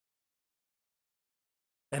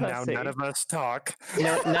And now none of us talk.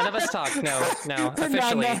 No, none of us talk. No.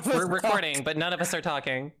 Officially, we're recording, talk. but none of us are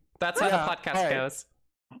talking. That's how the podcast goes.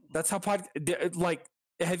 That's how like.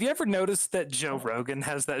 Have you ever noticed that Joe Rogan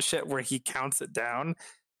has that shit where he counts it down,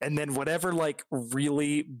 and then whatever like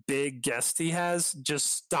really big guest he has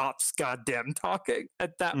just stops goddamn talking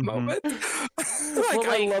at that moment?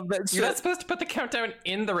 I love that shit. You're not supposed to put the countdown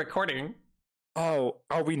in the recording. Oh,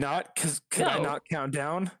 are we not? Because could I not count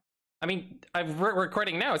down? I mean, we're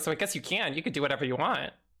recording now, so I guess you can. You could do whatever you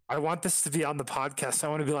want. I want this to be on the podcast. I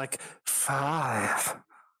want to be like 5,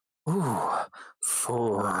 4,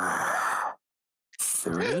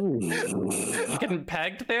 3. You getting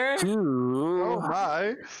pegged there? 2.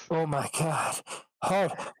 Oh my god.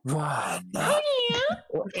 Hold 1.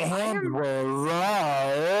 And we're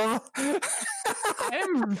live.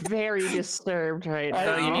 I'm very disturbed right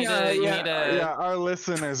now. You need to. Our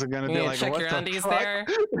listeners are gonna be like, check "What your the undies fuck?" there.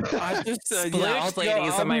 I just Sploosh,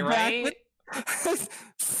 ladies, am I right?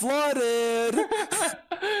 Flooded.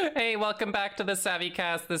 Hey, welcome back to the Savvy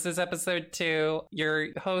Cast. This is episode 2. Your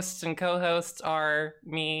hosts and co-hosts are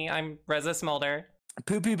me. I'm Reza Smolder.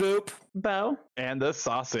 Poopy Boop. Bo. And the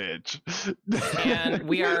sausage. And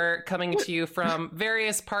we are coming to you from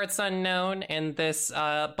various parts unknown in this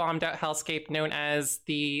bombed out hellscape known as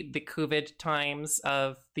the COVID times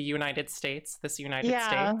of the United States.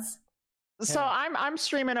 States. So I'm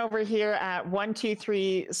streaming over here at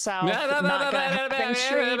 123 South.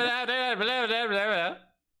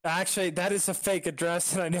 Actually, that is a fake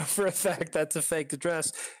address, and I know for a fact that's a fake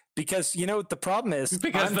address because you know what the problem is.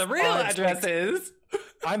 Because the real address is.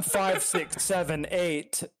 I'm 5, 6, 7,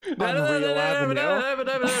 8 on Real Avenue.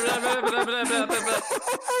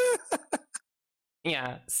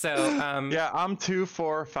 Yeah. So. I'm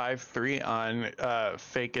 2453 on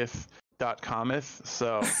faketh.cometh.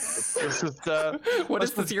 So this is what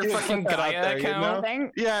is this? Your fucking Gaia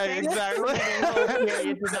account? Yeah, exactly.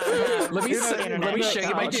 Let me show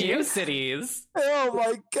you my GeoCities. Oh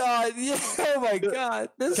my god! Yeah. Oh my god!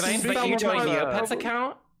 Can I invite you to my Neopets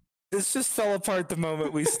account? This just fell apart the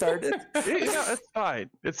moment we started. It's fine.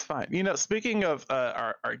 It's fine. You know, speaking of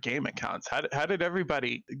our game accounts, how did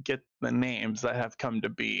everybody get the names that have come to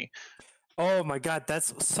be? Oh my god,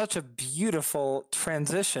 that's such a beautiful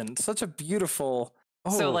transition. Such a beautiful.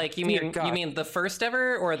 So, like, you mean the first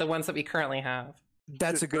ever, or the ones that we currently have?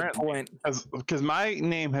 That's a good point. Because my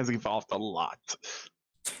name has evolved a lot.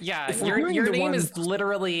 Yeah, your name is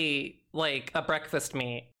literally like a breakfast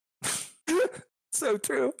meat. So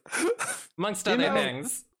true. Amongst other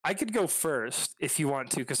things. I could go first if you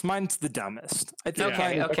want to, because mine's the dumbest. I think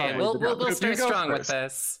Okay. We'll start strong with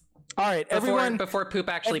this. All right, everyone. Before Poop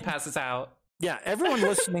actually passes out. Yeah, everyone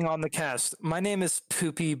listening on the cast, my name is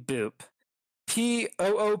Poopy Boop. Poopibop.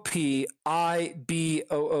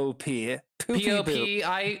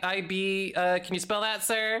 Poopib. Can you spell that,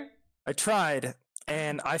 sir? I tried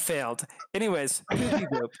and I failed. Anyways, Poopy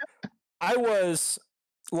Boop. I was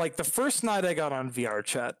like the first night I got on VR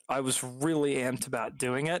chat, I was really amped about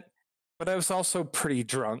doing it, but I was also pretty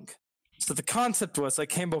drunk. So the concept was I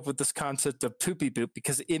came up with this concept of Poopy Boop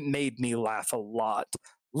because it made me laugh a lot.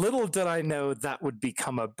 Little did I know that would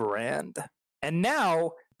become a brand. And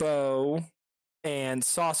now Bo and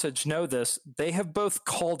Sausage know this. They have both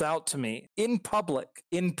called out to me in public,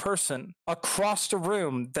 in person, across the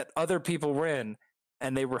room that other people were in,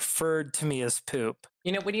 and they referred to me as Poop.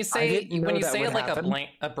 You know, when you say like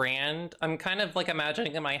a brand, I'm kind of like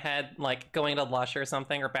imagining in my head like going to Lush or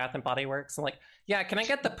something or Bath and Body Works and like, yeah, can I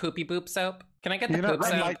get the Poopy Boop soap? Can I get the poop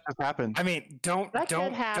soap? That might just happen. I mean, don't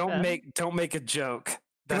make a joke.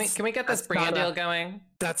 Can we get this brand deal going?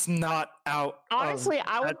 That's not out. Honestly,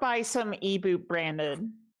 I would buy some eBoop branded.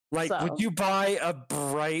 Like, would you buy a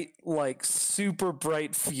bright, like super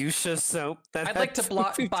bright fuchsia soap? I'd like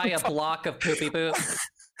to buy a block of Poopy Boop.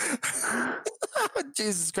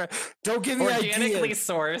 Jesus Christ! Don't give me organically ideas.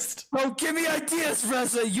 Sourced. Don't give me ideas,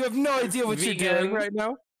 Reza. You have no idea what you're doing right now.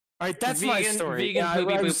 All right, that's my story. Vegan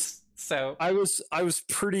Poopy Boop. So I was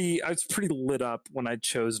pretty lit up when I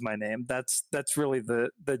chose my name. That's really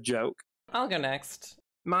the joke. I'll go next.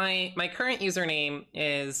 My current username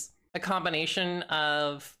is a combination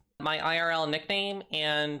of my IRL nickname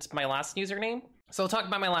and my last username. So I'll talk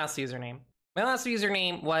about my last username. My last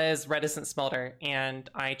username was Reticent Smolder, and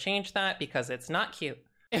I changed that because it's not cute.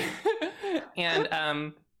 And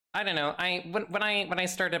I don't know. When I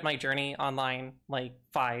started my journey online like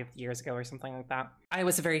 5 years ago or something like that, I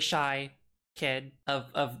was a very shy kid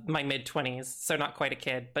of my mid-20s, so not quite a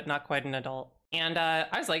kid, but not quite an adult. And I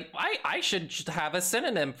was like, I should have a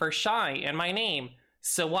synonym for shy in my name.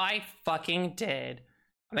 So I fucking did.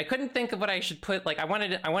 and I couldn't think of what I should put. Like I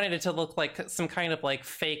wanted it to look like some kind of like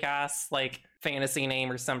fake ass like fantasy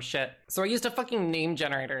name or some shit. So I used a fucking name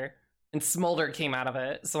generator, and Smolder came out of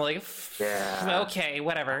it. So like, okay,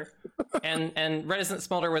 whatever. and Reticent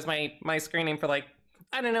Smolder was my screen name for like,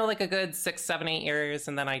 I don't know, like a good 6, 7, 8 years,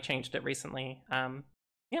 and then I changed it recently.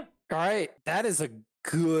 Yeah. All right, that is a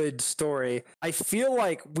good story. I feel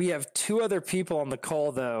like we have 2 other people on the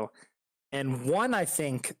call though, and one I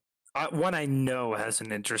know has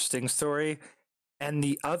an interesting story, and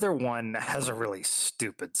the other one has a really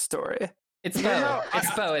stupid story. It's Bo.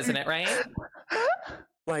 It's Bo, isn't it? Right?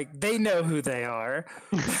 Like they know who they are.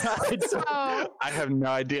 I have no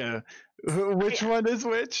idea which one is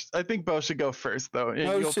which. I think Bo should go first, though.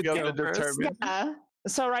 Bo You'll should be able to go first. determine. Yeah.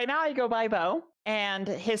 So right now I go by Bo, and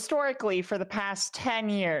historically for the past 10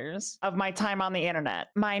 years of my time on the internet,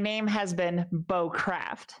 my name has been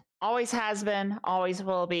Bocraft. Always has been, always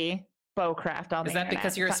will be Bocraft on the internet. Is that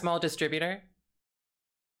because you're a small distributor?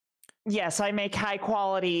 Yes, I make high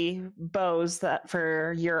quality bows that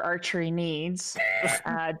for your archery needs.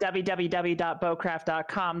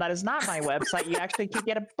 www.bowcraft.com. That is not my website. You actually could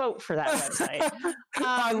get a boat for that website.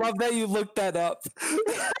 I love that you looked that up.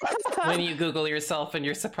 When you Google yourself and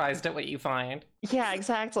you're surprised at what you find. Yeah,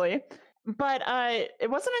 exactly. But it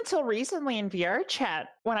wasn't until recently in VR chat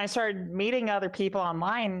when I started meeting other people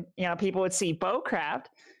online, people would see Bowcraft.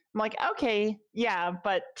 I'm like, okay, yeah,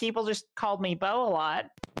 but people just called me Bo a lot.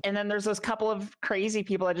 And then there's this couple of crazy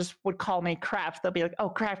people that just would call me Craft. They'll be like, oh,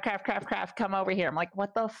 Craft, come over here. I'm like,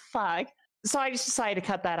 what the fuck? So I just decided to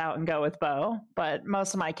cut that out and go with Bo. But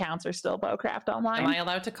most of my accounts are still Bocraft online. Am I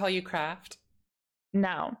allowed to call you Craft?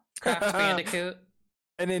 No. Craft Bandicoot?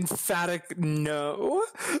 An emphatic no.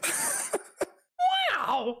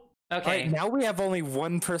 Wow! Okay. All right, now we have only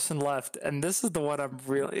one person left, and this is the one I'm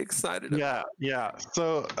really excited about. Yeah.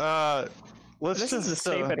 So let's This just is a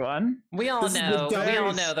stupid one. We all This is know the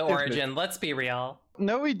stupid. origin. Let's be real.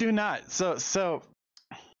 No, we do not. So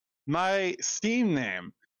my Steam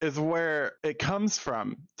name is where it comes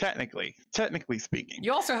from, technically speaking.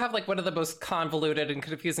 You also have like one of the most convoluted and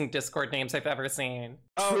confusing Discord names I've ever seen.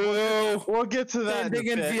 True. We'll get to that. Ending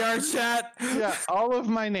in bit. VR chat. Yeah, all of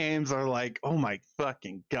my names are like, oh my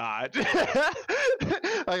fucking god.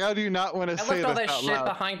 Like, I do not want to I say left all this that out shit loud.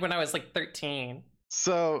 behind when I was like 13.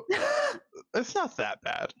 So it's not that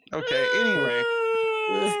bad. Okay, anyway.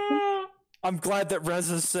 I'm glad that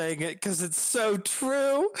Reza's saying it because it's so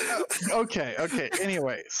true. Okay.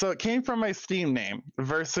 Anyway, so it came from my Steam name,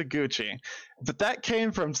 Versagucci, but that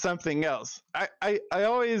came from something else. I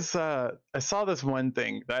always I saw this one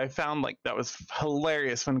thing that I found like that was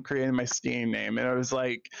hilarious when creating my Steam name, and I was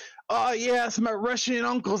like, oh yeah, it's my Russian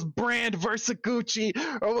uncle's brand, Versagucci,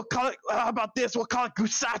 or we'll call it. How about this? We'll call it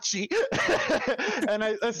Gusachi. And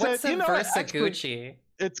I said, What's a Versagucci?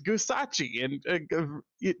 It's Gusachi and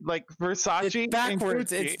like Versace. It's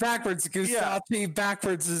backwards. And It's backwards. Gusachi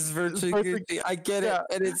backwards is Versagucci. I get it,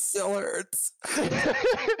 and it still hurts.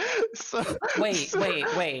 Wait.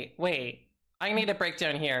 I need a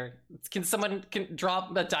breakdown here. Can someone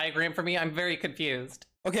drop the diagram for me? I'm very confused.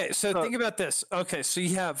 Okay, so think about this. Okay, so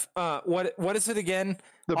you have what is it again?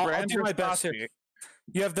 The I'll brand do my best Versace here.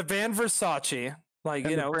 You have the brand Versace, like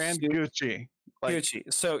and you the know, brand Gucci. Like, Gucci.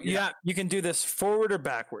 So yeah. you can do this forward or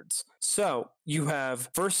backwards. So you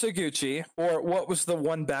have Versagucci, or what was the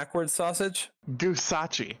one backwards sausage?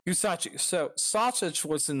 Gusachi. Gusachi. So sausage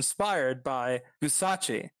was inspired by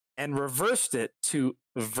Gusachi and reversed it to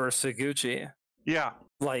Versagucci. Yeah.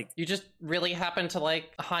 Like You just really happen to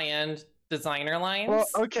like high-end designer lines? Well,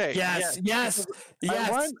 okay. yes. Okay,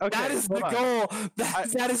 that is the hold on. goal.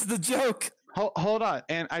 That is the joke. Hold on.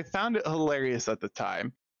 And I found it hilarious at the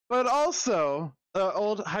time. But also, an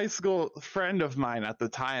old high school friend of mine at the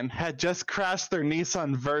time had just crashed their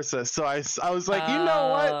Nissan Versa. So I was like, you know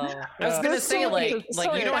what? I was gonna say like you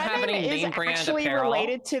don't have any name brand actually apparel.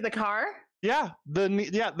 related to the car. Yeah, the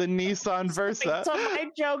Nissan Versa. So my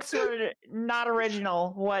jokes were not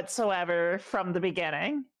original whatsoever from the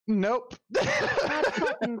beginning. Nope. God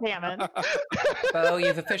fucking damn it. Bo,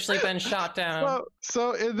 you've officially been shot down.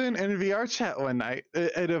 So and then in VR chat one night,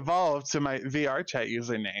 it evolved to my VR chat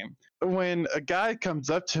username. When a guy comes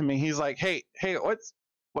up to me, he's like, "Hey,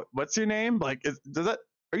 what's your name? Like,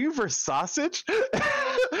 are you Versausage?"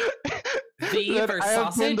 The I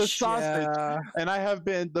have been the Versausage? sausage, Yeah. and I have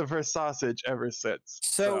been the Versausage ever since.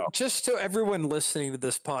 So, just so everyone listening to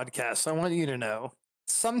this podcast, I want you to know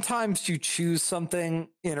sometimes you choose something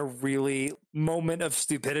in a really moment of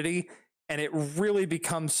stupidity, and it really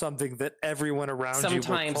becomes something that everyone around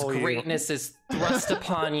Sometimes you will call greatness is thrust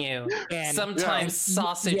upon you. And- Sometimes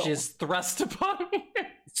sausage is thrust upon you.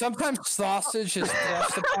 sometimes sausage is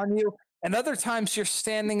thrust upon you, and other times you're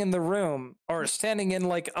standing in the room or standing in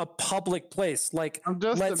like a public place, like I'm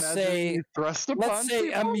just let's imagining say you thrust upon let's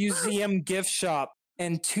say a people. museum gift shop,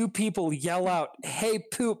 and two people yell out, "Hey,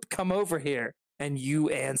 poop, come over here," and you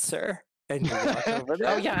answer, and you walk over there.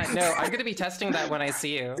 Oh yeah, no, I'm gonna be testing that when I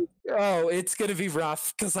see you. Oh, it's gonna be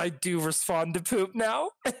rough because I do respond to poop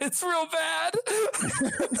now. It's real bad.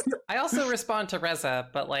 I also respond to Reza,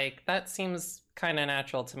 but like that seems kind of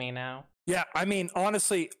natural to me now. Yeah, I mean,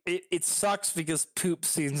 honestly, it sucks because poop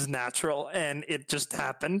seems natural and it just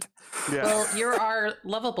happened. Yeah. Well, you're our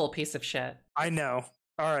lovable piece of shit. I know.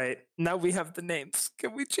 All right, now we have the names.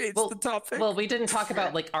 Can we change Well- the topic? Well, we didn't talk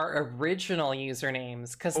about like our original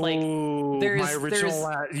usernames because like Ooh, there's- my original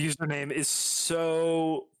username is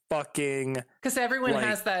so fucking. because everyone like-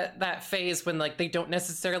 has that phase when like they don't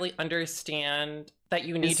necessarily understand that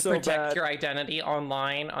you need It's to so protect bad. your identity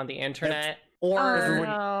online on the internet or Everyone-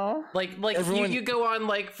 no. like everyone- you go on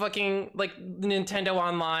like fucking like Nintendo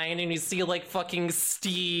Online and you see like fucking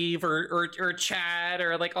Steve or Chad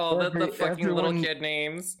or like all the fucking little Everyone- kid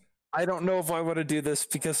names. I don't know if I want to do this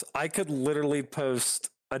because I could literally post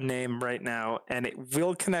a name right now and it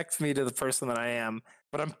will connect me to the person that I am,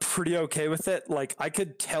 but I'm pretty okay with it. Like, I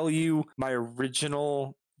could tell you my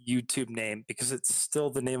original YouTube name because it's still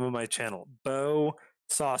the name of my channel, Bo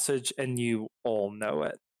Sausage, and you all know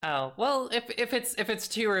it. Oh well, if it's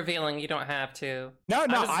too revealing, you don't have to. No,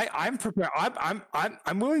 was- I'm prepared.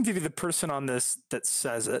 I'm willing to be the person on this that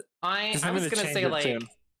says it. I 'Cause I I'm was gonna gonna change say it like soon.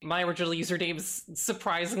 my original username's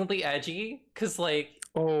surprisingly edgy because like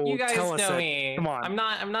Oh, you guys tell us know it. me. Come on. I'm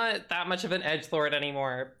not that much of an edgelord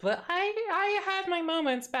anymore, but I had my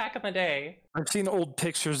moments back in the day. I've seen old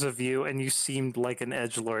pictures of you, and you seemed like an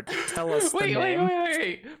edgelord. Tell us Wait, the name.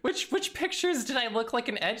 wait. Which pictures did I look like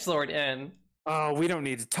an edgelord in? Oh, we don't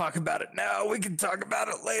need to talk about it now. We can talk about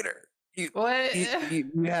it later. What?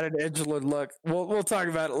 You had an edgelord look. We'll talk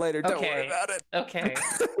about it later. Don't worry Okay. about it. Okay.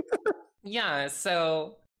 Yeah,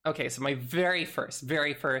 so my very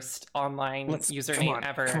first online Come username on,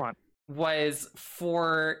 ever Come on. was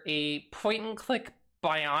for a point and click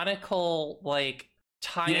Bionicle like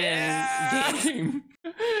tie-in Yeah! game.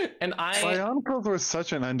 And Bionicles were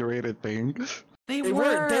such an underrated thing. they They were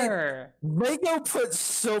were- Lego put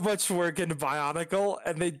so much work into Bionicle,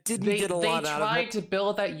 and they didn't they get a lot out of tried it. to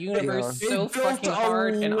build that universe They so built fucking a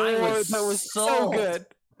hard, and I world was that was so sold. good.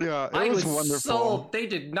 Yeah, it I was was wonderful. sold. They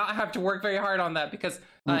did not have to work very hard on that because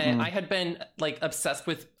Mm-mm. I had been like obsessed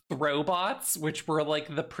with Throwbots, which were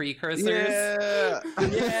like the precursors. Yeah.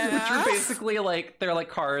 Which are basically like they're like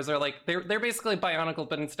cars or like they're basically Bionicle,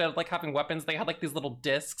 but instead of like having weapons, they had like these little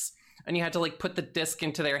discs, and you had to like put the disc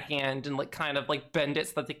into their hand and like kind of like bend it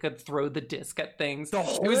so that they could throw the disc at things. The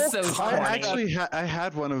It was whole so I corny. actually I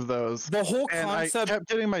had one of those. The whole And I concept. kept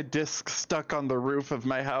getting my disc stuck on the roof of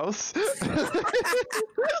my house.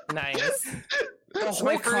 Nice. The whole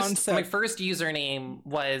my concept. first username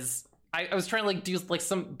was I was trying to like do like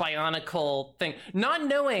some Bionicle thing, not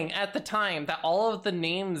knowing at the time that all of the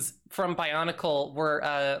names from Bionicle were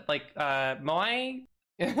Moai.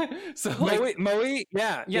 So like Moe,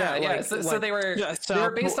 yeah, yeah. So they were they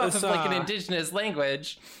were based off of like an uh, indigenous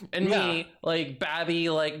language, and Yeah. me like Babby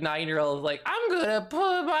like 9-year-old like I'm gonna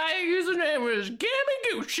put my username as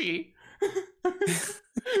Gamiguchi.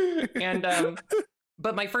 And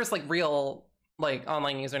but my first like real like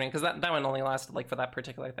online username, because that one only lasted like for that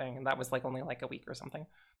particular thing, and that was like only like a week or something.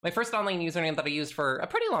 My first online username that I used for a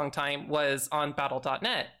pretty long time was on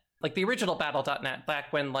battle.net, like the original battle.net,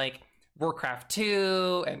 back when like Warcraft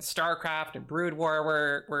 2 and StarCraft and Brood War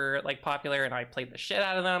were like popular, and I played the shit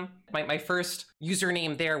out of them. My first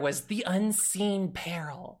username there was The Unseen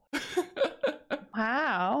Peril.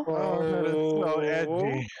 Wow. Oh, that is so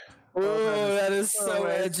edgy. Oh, that is so so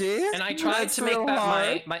edgy. And I tried That's to make real that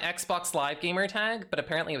hard. my Xbox Live gamer tag, but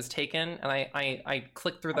apparently it was taken, and I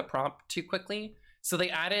clicked through the prompt too quickly. So they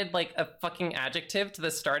added like a fucking adjective to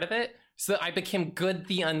the start of it, so that I became Good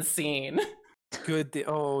the Unseen. Good.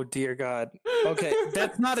 Oh dear God. Okay,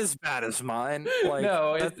 that's not as bad as mine. Like,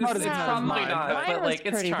 No, that's it's not as bad as probably mine. not. but- but, Mine like, was it's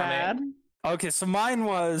pretty charming. bad. Okay, so mine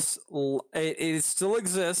was it still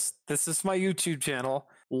exists. This is my YouTube channel.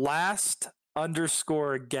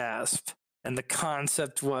 Last_gasp. And the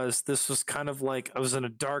concept was this was kind of like I was in a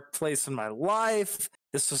dark place in my life.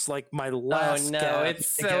 This was like my last. no, gasp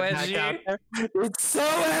it's to so get back edgy. out there. It's so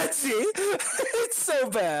edgy. It's so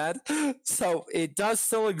bad. So it does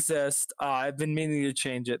still exist. I've been meaning to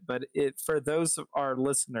change it, but for those of our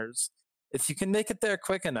listeners, if you can make it there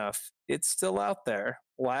quick enough, it's still out there.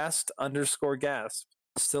 Last_gasp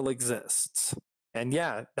still exists. And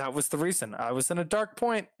yeah, that was the reason. I was in a dark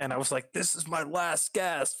point, and I was like, "This is my last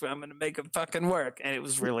gasp. I'm gonna make it fucking work." And it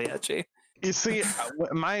was really edgy. You see,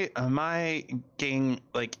 my game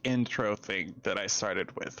like intro thing that I started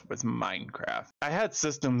with was Minecraft. I had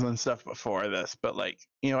systems and stuff before this, but like,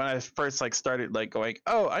 you know, when I first like started like going,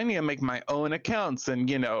 oh, I need to make my own accounts and,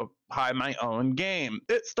 you know, buy my own game.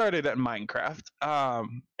 It started at Minecraft.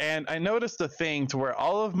 And I noticed a thing to where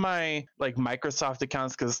all of my like Microsoft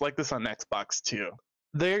accounts, because it's like this on Xbox too,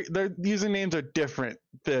 their usernames are different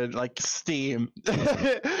than like Steam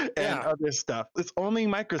and other stuff. It's only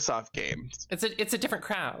Microsoft games. It's a different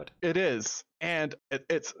crowd. It is, and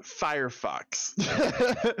it's Firefox.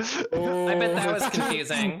 I bet that was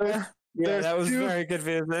confusing. Yeah, that was very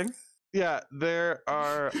confusing. Yeah, there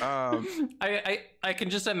are. I can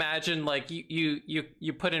just imagine like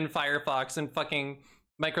you put in Firefox and fucking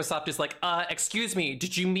Microsoft is like, excuse me,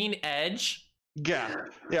 did you mean Edge? Yeah,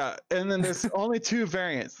 and then there's only two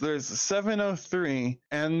variants. There's 703,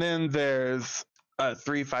 and then there's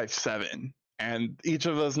 357, and each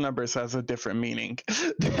of those numbers has a different meaning.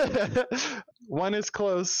 One is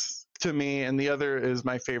close to me, and the other is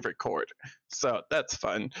my favorite chord. So that's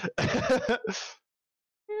fun. Nerd.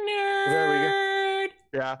 There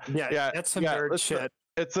we Yeah, that's some nerd shit.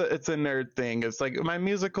 It's a nerd thing. It's like my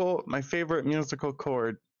favorite musical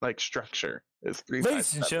chord like structure is 357.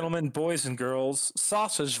 Ladies and gentlemen, boys and girls,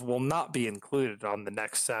 Sausage will not be included on the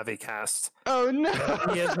next Savvy Cast. Oh no,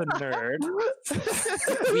 he is a nerd.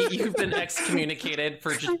 You've been excommunicated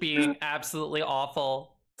for just being absolutely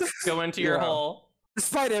awful. Go into your hole.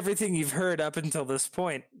 Despite everything you've heard up until this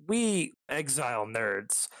point, we exile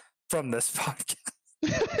nerds from this podcast.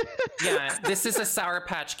 Yeah, this is a Sour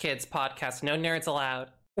Patch Kids podcast. No nerds allowed.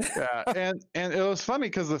 Yeah, and it was funny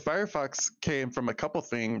because the Firefox came from a couple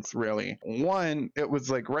things really. One, it was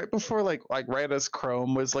like right before like right as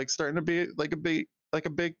Chrome was like starting to be like a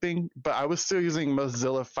big thing, but I was still using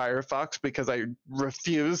Mozilla Firefox because I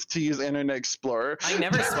refused to use Internet Explorer. I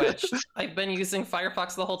never switched. I've been using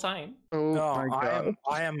Firefox the whole time. Oh my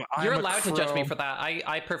god! You're allowed to judge me for that.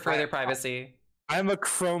 I prefer their privacy. I'm a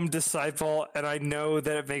Chrome disciple, and I know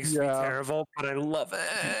that it makes me terrible, but I love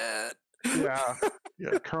it.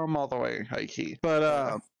 Yeah, Chrome all the way, high key. But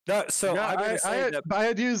I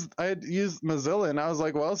had used Mozilla, and I was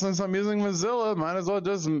like, well, since I'm using Mozilla, might as well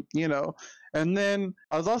just, you know. And then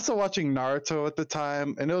I was also watching Naruto at the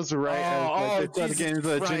time, and it was right as they started getting into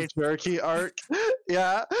the Jinchuriki arc.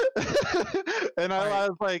 Yeah, and I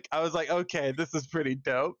was like, okay, this is pretty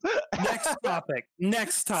dope. Next topic.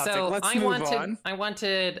 So let's move on. I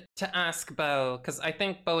wanted to ask Bo, because I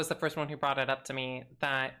think Bo was the first one who brought it up to me,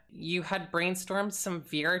 that you had brainstormed some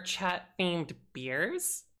VR chat themed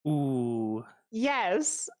beers. Ooh.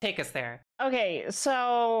 Yes. Take us there. Okay,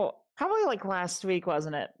 so probably like last week,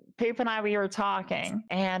 wasn't it? Poop and we were talking,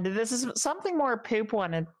 and this is something more Poop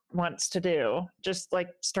wants to do, just like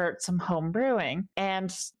start some home brewing.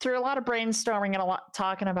 And through a lot of brainstorming and a lot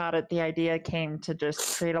talking about it, the idea came to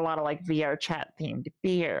just create a lot of like VR chat themed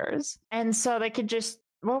beers. And so they could just,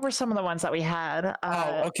 what were some of the ones that we had?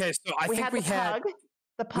 Okay, so I think we had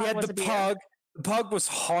the Pug was a beer. The Pug was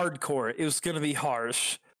hardcore. It was going to be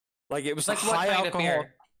harsh. Like it was like high what kind alcohol. Of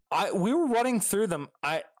beer? We were running through them.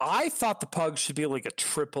 I thought the Pug should be like a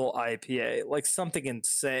triple IPA, like something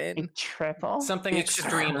insane. A triple? Something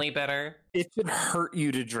extremely bitter. It should hurt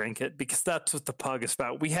you to drink it because that's what the Pug is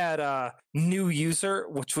about. We had a New User,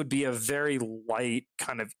 which would be a very light,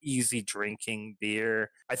 kind of easy drinking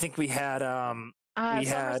beer. I think we had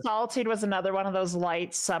Summer Solitude was another one of those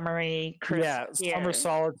light, summery, crisp beers. Summer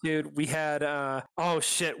Solitude. We had I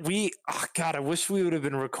wish we would have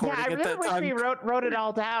been recording at that time. We wrote it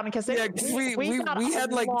all down because we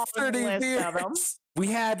had like 30 beers. We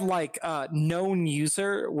had like Known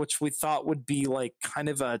User, which we thought would be like kind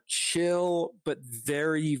of a chill but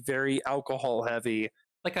very, very alcohol heavy.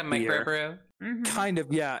 Like a microbrew? Mm-hmm. Kind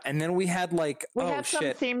of, yeah. And then we had like some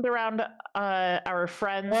themed around our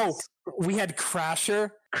friends. Oh, we had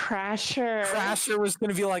Crasher. Crasher was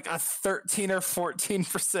going to be like a 13 or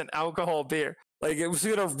 14% alcohol beer. Like it was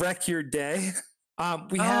going to wreck your day.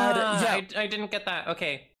 We had I didn't get that.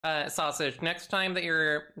 Okay, Sausage. Next time that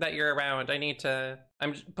you're around,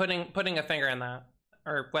 I'm putting a finger in that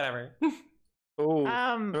or whatever. Phrasing?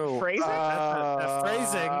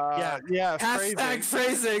 Phrasing. Yeah. Hashtag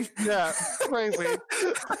phrasing. Yeah, phrasing.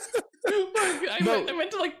 I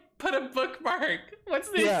meant to like put a bookmark. What's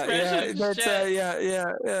the expression?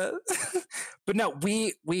 Yeah. But no,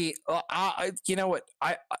 we you know what?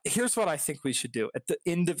 Here's what I think we should do. At the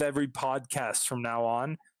end of every podcast from now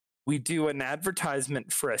on, we do an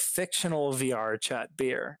advertisement for a fictional VR chat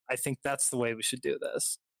beer. I think that's the way we should do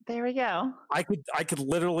this. There we go. I could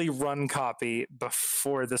literally run copy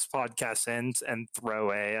before this podcast ends and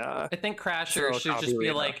throw a. I think Throw Crasher a should copy just be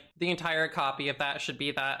right now. like the entire copy of that should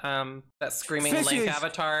be that screaming Basically, Link it's-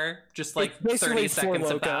 avatar, just like It's basically 30 seconds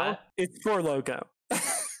Four of Loko. that. It's Four Loko.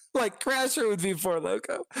 Like Crasher would be Four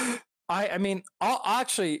Loko. I mean,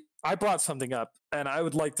 I brought something up, and I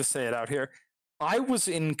would like to say it out here. I was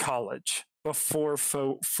in college before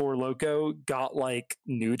Four Loko got like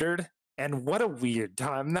neutered, and what a weird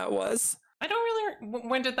time that was. I don't really.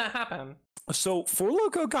 When did that happen? So Four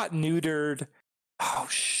Loko got neutered. Oh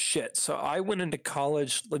shit! So I went into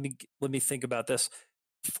college. Let me think about this.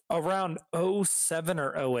 Around 07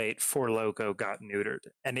 or 08, Four Loko got neutered,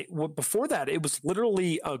 and before that, it was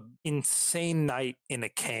literally a insane night in a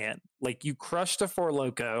can. Like you crushed a Four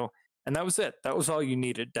Loko, and that was it. That was all you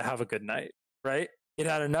needed to have a good night, right? It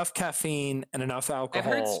had enough caffeine and enough I've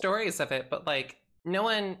alcohol. heard stories of it, but like no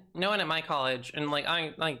one at my college, and like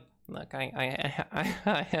I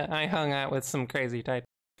hung out with some crazy type.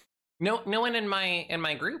 No one in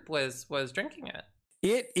my group was drinking it.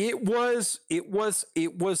 It was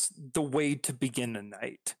the way to begin a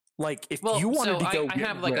night. Like if Well, you wanted so to go, I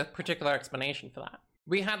have like a particular explanation for that.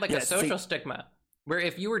 We had like Yeah, a social stigma where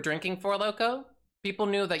if you were drinking Four Loko, people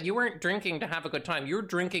knew that you weren't drinking to have a good time. You were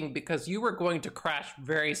drinking because you were going to crash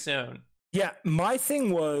very soon. Yeah, my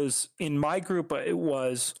thing was in my group. It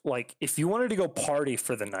was like if you wanted to go party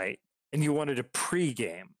for the night and you wanted to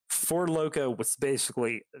pregame, Four Loko was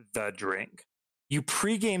basically the drink. You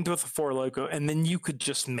pre-gamed with a Four Loko, and then you could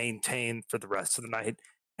just maintain for the rest of the night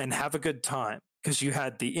and have a good time because you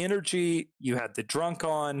had the energy, you had the drunk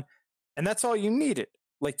on, and that's all you needed.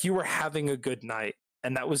 Like you were having a good night,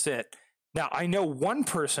 and that was it. Now, I know one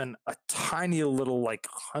person, a tiny little like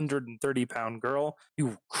 130-pound girl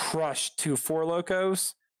who crushed 2 Four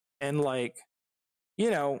Lokos, and like,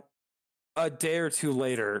 you know, a day or two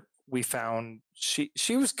later, we found she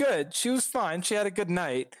was good. She was fine. She had a good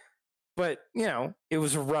night. But, you know, it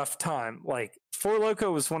was a rough time. Like, Four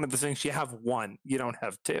Loko was one of the things you have one, you don't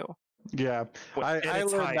have two. Yeah, I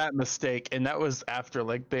it's learned high. that mistake, and that was after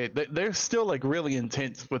like they're still like really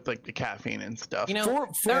intense with like the caffeine and stuff. You know, Four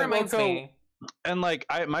that reminds Loko- me. And like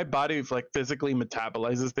my body like physically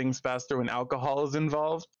metabolizes things faster when alcohol is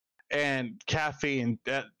involved, and caffeine.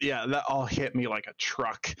 That all hit me like a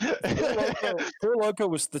truck. Four Loko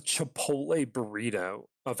was the Chipotle burrito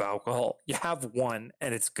of alcohol. You have one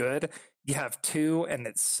and it's good. You have two and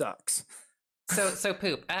it sucks. So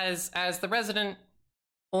Poop, as the resident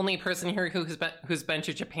only person here who's been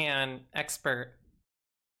to Japan expert,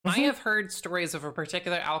 I have heard stories of a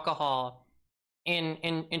particular alcohol in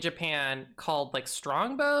Japan called like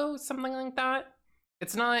Strongbow, something like that.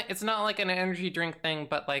 It's not like an energy drink thing,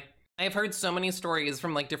 but like I've heard so many stories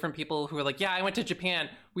from like different people who are like, yeah, I went to Japan.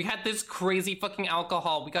 We had this crazy fucking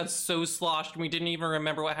alcohol. We got so sloshed and we didn't even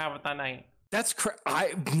remember what happened that night. That's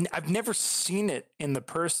I've never seen it in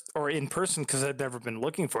in person because I've never been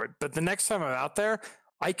looking for it. But the next time I'm out there,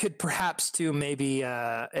 I could perhaps do maybe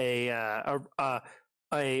what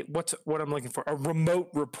I'm looking for, a remote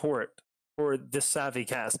report for the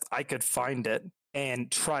SavvyCast. I could find it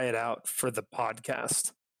and try it out for the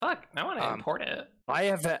podcast. Fuck, I want to import it. I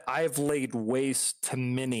have laid waste to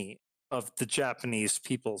many of the Japanese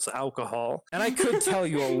people's alcohol, and I could tell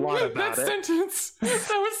you a lot about it. That sentence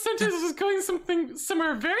is going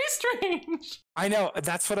somewhere very strange. I know,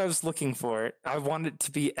 that's what I was looking for. I want it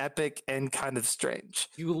to be epic and kind of strange.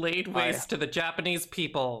 You laid waste to the Japanese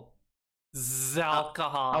people.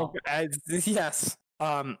 Alcohol. Yes.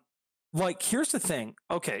 Like here's the thing.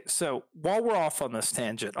 Okay, so while we're off on this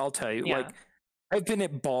tangent, I'll tell you. Yeah. Like, I've been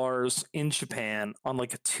at bars in Japan on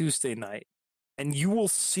like a Tuesday night, and you will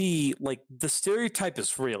see like the stereotype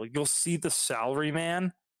is real. You'll see the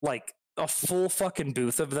salaryman, like a full fucking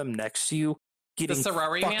booth of them next to you, getting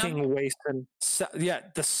sorority fucking man? wasted.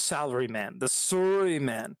 The salaryman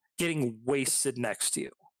getting wasted next to you.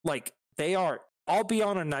 Like they are. I'll be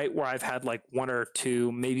on a night where I've had like 1 or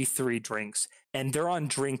 2, maybe 3 drinks, and they're on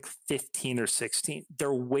drink 15 or 16.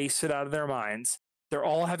 They're wasted out of their minds. They're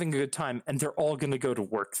all having a good time, and they're all going to go to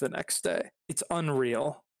work the next day. It's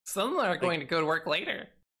unreal. Some are going to go to work later.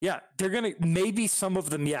 Yeah, they're going to, maybe some of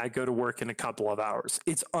them, go to work in a couple of hours.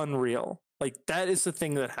 It's unreal. Like, that is the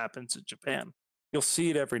thing that happens in Japan. You'll see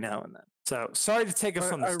it every now and then. So, sorry to take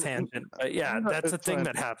us on this tangent, but yeah, No, that's a it's thing fine.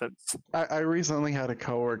 that happens. I recently had a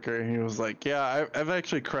coworker, and he was like, "Yeah, I've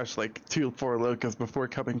actually crushed like 2 Four Locos before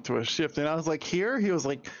coming to a shift," and I was like, "Here?" He was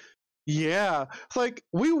like, "Yeah." It's like,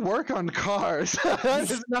 we work on cars. That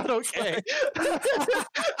is not okay.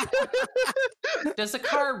 Does a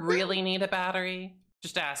car really need a battery?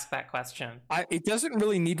 Just ask that question. It doesn't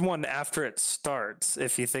really need one after it starts,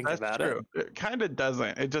 if you think That's about true. it. It kind of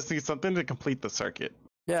doesn't. It just needs something to complete the circuit.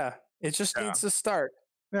 Yeah, it just Yeah. needs to start.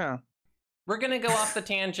 Yeah. We're gonna go off the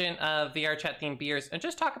tangent of VR chat themed beers and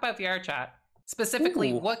just talk about VR chat.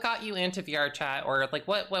 Specifically, Ooh. what got you into VR chat, or like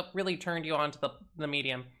what really turned you on to the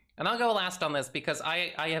medium? And I'll go last on this because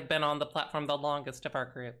I have been on the platform the longest of our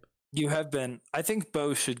group. You have been. I think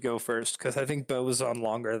Bo should go first because I think Bo was on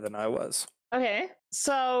longer than I was. Okay.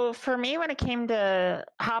 So for me, when it came to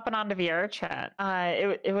hopping onto VR chat,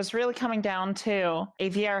 it was really coming down to a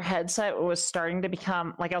VR headset was starting to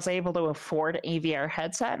become like I was able to afford a VR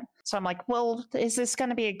headset. So I'm like, well, is this going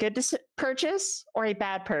to be a good purchase or a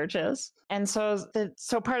bad purchase? And so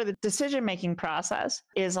part of the decision making process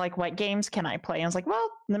is like, what games can I play? And I was like, well,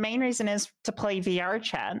 the main reason is to play VR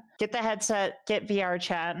chat. Get the headset, get VR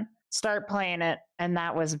chat, start playing it, and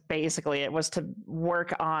that was basically it. Was to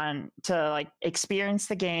work on to like experience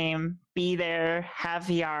the game, be there, have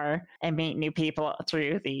VR, and meet new people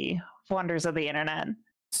through the wonders of the internet.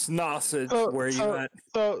 Snossage, where you at?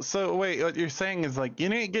 So wait, what you're saying is like you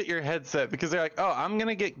need to get your headset because they're like, oh, I'm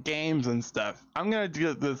gonna get games and stuff. I'm gonna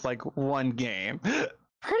do this like one game.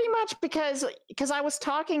 Pretty much because I was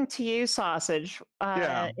talking to you, Sausage,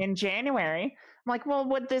 in January. I'm like, well,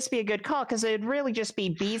 would this be a good call? Because it'd really just be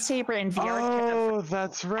Beat Saber and VR. Oh,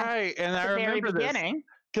 that's right. And I remember this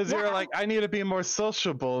because you were like, I need to be more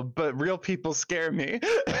sociable, but real people scare me.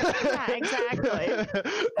 Yeah, exactly.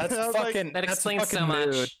 That's fucking. That that's explains fucking so much.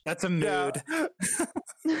 mood. That's a mood.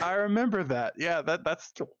 Yeah. I remember that. Yeah,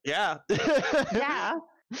 that's yeah. Yeah.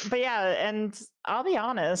 But yeah, and I'll be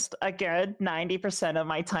honest, a good 90% of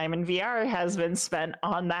my time in VR has been spent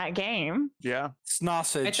on that game. Yeah.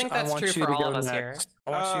 Snossage. I think that's want true you for to all go of us next. here.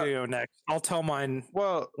 I want you to go next. I'll tell mine.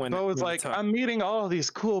 Well, Bo was like, I'm meeting all of these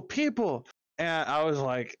cool people. And I was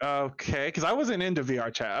like, okay, because I wasn't into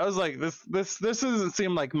VR chat. I was like, this doesn't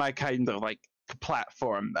seem like my kind of like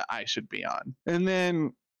platform that I should be on. And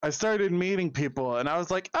then I started meeting people, and I was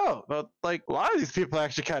like, oh, well, like a lot of these people are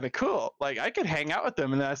actually kind of cool. Like I could hang out with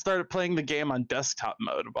them. And then I started playing the game on desktop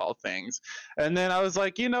mode of all things. And then I was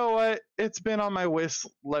like, you know what? It's been on my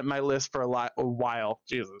list for a while.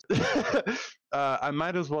 Jesus. I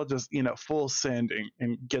might as well just, full send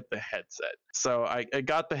and get the headset. So I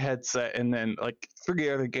got the headset and then like 3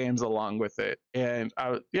 other games along with it. And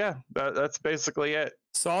that's basically it.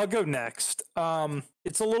 So I'll go next.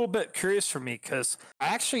 It's a little bit curious for me because I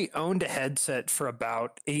actually owned a headset for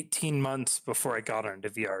about 18 months before I got into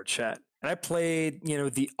VR chat. And I played,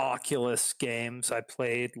 the Oculus games. I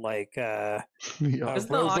played like Isn't the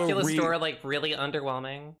Oculus store like really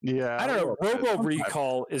underwhelming? Yeah. I don't know. Robo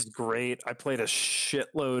Recall is great. I played a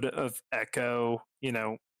shitload of Echo,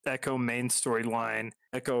 Echo main storyline,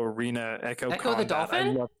 Echo Arena, Echo Combat. the Dolphin?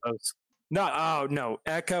 I love those. No.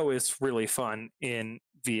 Echo is really fun in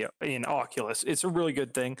Oculus. It's a really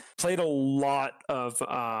good thing. Played a lot of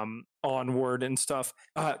Onward and stuff.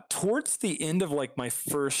 Towards the end of like my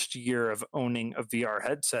first year of owning a VR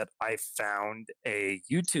headset, I found a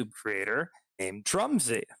YouTube creator named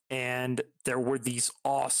Drumsy, and there were these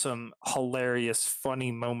awesome, hilarious,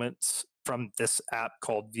 funny moments from this app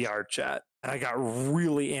called VR Chat, and I got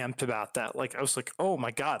really amped about that. Like I was like, oh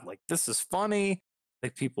my god, like this is funny.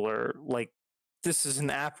 Like people are like, this is an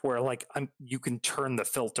app where like you can turn the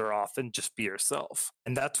filter off and just be yourself.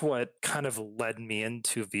 And that's what kind of led me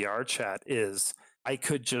into VR chat is I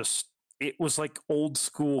could just, it was like old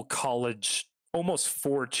school college, almost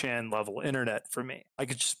 4chan level internet for me. I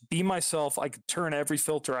could just be myself. I could turn every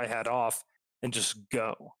filter I had off and just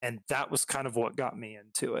go. And that was kind of what got me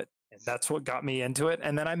into it. And that's what got me into it.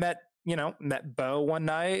 And then I met Bo one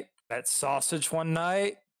night, met Sausage one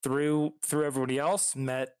night, through everybody else,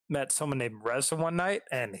 met someone named Reza one night,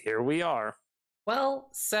 and here we are. Well,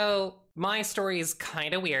 so my story is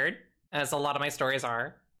kind of weird, as a lot of my stories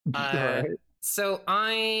are. Right. So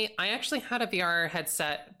I actually had a VR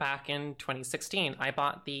headset back in 2016. I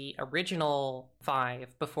bought the original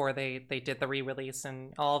Vive before they did the re-release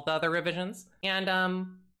and all of the other revisions. And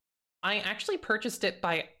I actually purchased it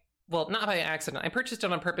not by accident. I purchased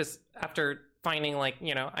it on purpose after finding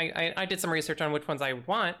I did some research on which ones I would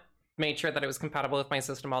want, made sure that it was compatible with my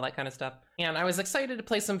system, all that kind of stuff. And I was excited to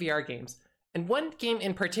play some VR games. And one game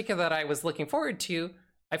in particular that I was looking forward to,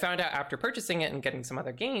 I found out after purchasing it and getting some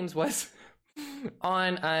other games, was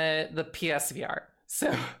on the PSVR.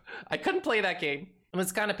 So I couldn't play that game. I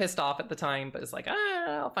was kind of pissed off at the time, but it's like,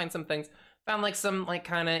 I'll find some things. Found like some like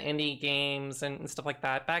kind of indie games and stuff like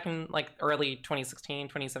that back in like early 2016,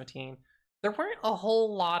 2017. There weren't a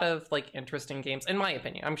whole lot of like interesting games, in my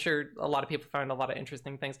opinion. I'm sure a lot of people found a lot of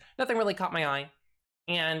interesting things. Nothing really caught my eye.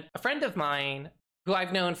 And a friend of mine who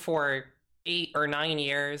I've known for 8 or 9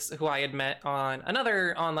 years, who I had met on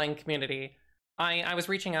another online community. I was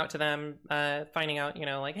reaching out to them, finding out,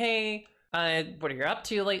 like, hey, what are you up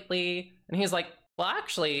to lately? And he's like, well,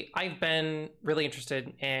 actually, I've been really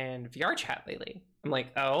interested in VR chat lately. I'm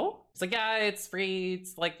like, oh? It's like, yeah, it's free.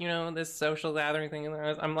 It's like, this social gathering thing. And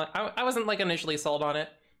I'm like, I wasn't like initially sold on it.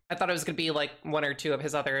 I thought it was gonna be like one or two of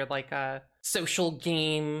his other like social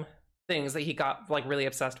game things that he got like really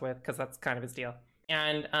obsessed with, because that's kind of his deal.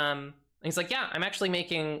 And he's like, yeah, I'm actually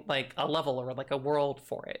making like a level or like a world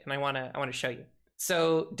for it, and I wanna show you.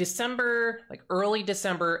 So December, like early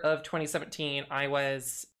December of 2017, I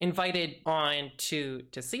was invited on to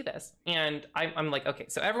see this. And I'm like, okay,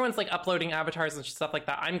 so everyone's like uploading avatars and stuff like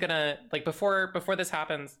that. I'm gonna, like, before this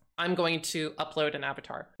happens, I'm going to upload an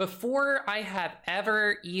avatar. Before I have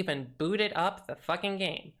ever even booted up the fucking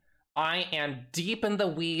game, I am deep in the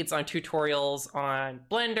weeds on tutorials on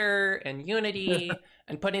Blender and Unity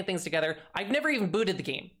and putting things together. I've never even booted the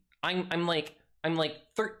game. I'm like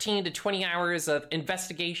 13 to 20 hours of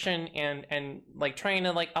investigation and like trying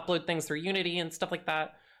to like upload things through Unity and stuff like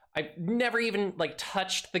that. I've never even like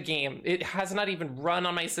touched the game. It has not even run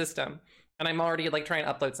on my system, and I'm already like trying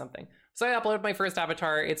to upload something. So I upload my first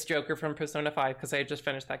avatar. It's Joker from Persona 5, because I had just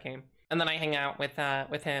finished that game. And then I hang out with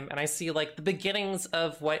him, and I see like the beginnings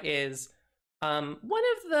of what is one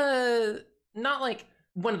of the, not like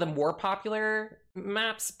one of the more popular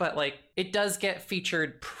maps, but like it does get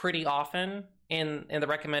featured pretty often in the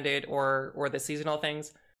recommended or the seasonal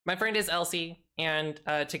things. My friend is Elsie, and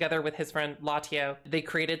together with his friend Latio, they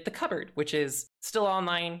created The Cupboard, which is still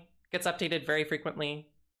online, gets updated very frequently.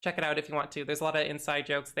 Check it out if you want to. There's a lot of inside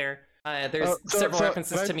jokes there. There's several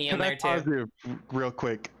references to me in there too. Pause you real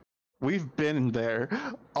quick. We've been there,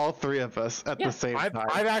 all three of us at the same time.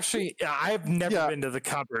 I've never been to The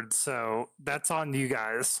Cupboard, so that's on you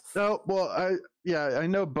guys. No, well, I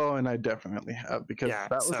know Bo and I definitely have, because that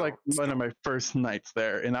was like one of my first nights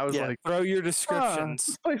there, and I was like, throw your descriptions.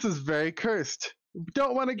 This place is very cursed.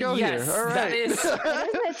 Don't want to go here. All right. That is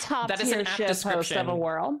a top tier ship host of a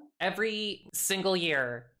world. Every single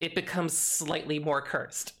year, it becomes slightly more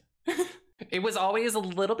cursed. It was always a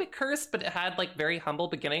little bit cursed, but it had like very humble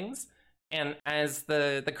beginnings. And as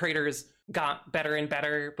the creators got better and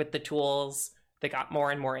better with the tools, they got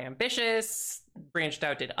more and more ambitious, branched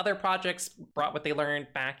out, did other projects, brought what they learned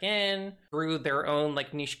back in, grew their own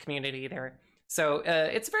like niche community there. So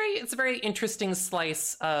it's a very interesting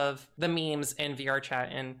slice of the memes in VR chat.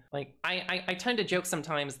 And like I tend to joke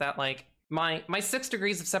sometimes that like my 6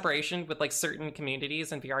 degrees of separation with like certain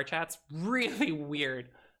communities and VR chats really weird.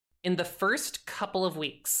 In the first couple of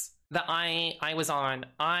weeks that I was on,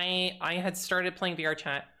 I had started playing VR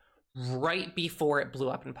chat right before it blew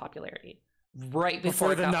up in popularity. Right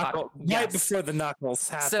before the knuckles. Right before the knuckles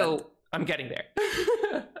happened. So I'm getting there.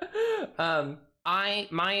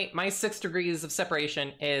 My 6 degrees of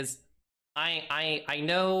separation is I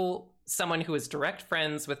know someone who is direct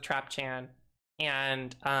friends with TrapChan,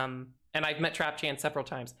 and I've met TrapChan several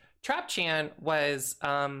times. TrapChan was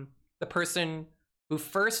the person who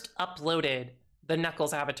first uploaded the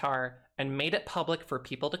Knuckles avatar and made it public for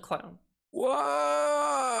people to clone.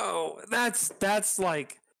 Whoa! That's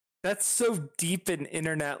so deep in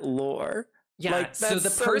internet lore. Yeah, like, so the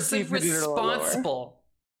person responsible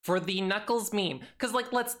for the Knuckles meme, because like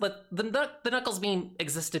the Knuckles meme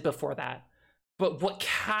existed before that, but what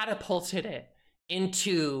catapulted it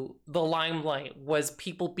into the limelight was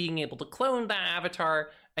people being able to clone that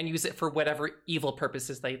avatar and use it for whatever evil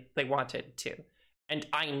purposes they wanted to. And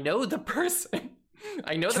I know the person.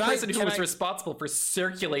 I know the person who was responsible for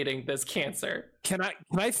circulating this cancer. Can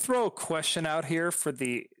I throw a question out here for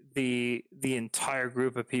the entire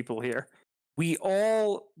group of people here? We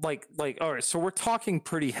all like all right, so we're talking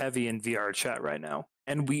pretty heavy in VR chat right now,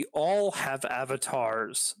 and we all have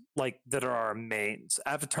avatars like that are our mains,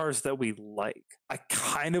 avatars that we like. I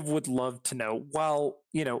kind of would love to know, well,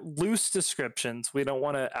 loose descriptions, we don't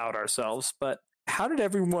want to out ourselves, but how did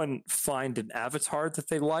everyone find an avatar that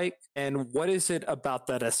they like, and what is it about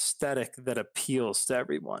that aesthetic that appeals to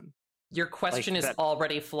everyone? Your question is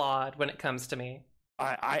already flawed when it comes to me.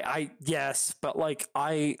 I yes, but like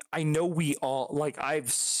I know we all, like,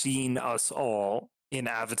 I've seen us all in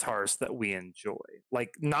avatars that we enjoy,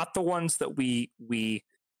 like not the ones that we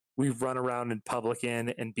run around in public in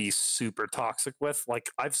and be super toxic with. Like,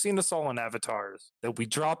 I've seen us all in avatars that we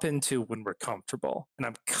drop into when we're comfortable, and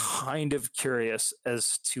I'm kind of curious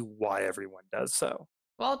as to why everyone does so.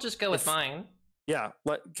 Well, I'll just go with mine. Yeah,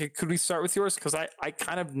 could we start with yours? Because I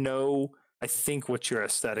kind of know, I think, what your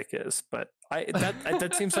aesthetic is, but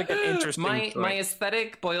that seems like an interesting my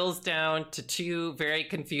aesthetic boils down to 2 very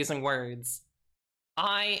confusing words: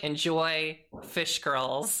 I enjoy fish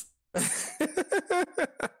girls.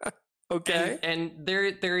 Okay. And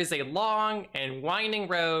there is a long and winding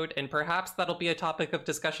road, and perhaps that'll be a topic of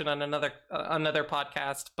discussion on another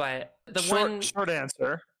podcast. But the short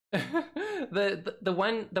answer. the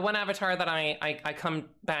one avatar that I come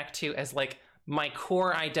back to as like my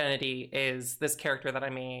core identity is this character that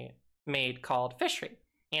I made called Fishry,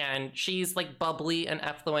 and she's like bubbly and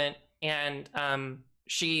effluent, and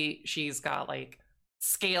she's got like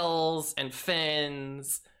scales and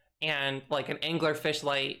fins and like an anglerfish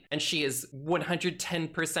light, and she is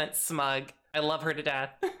 110% smug. I love her to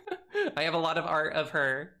death. I have a lot of art of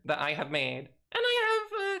her that I have made, and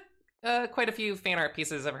I have quite a few fan art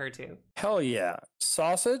pieces of her too. Hell yeah,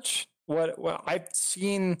 Sausage. What I've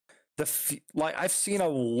seen I've seen a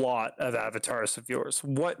lot of avatars of yours.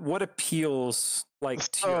 What appeals like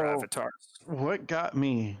to your avatars? What got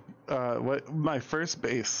me? What my first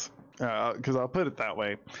base? Because I'll put it that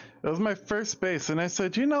way. It was my first base, and I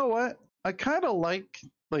said, you know what? I kind of like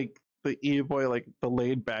the e-boy, like the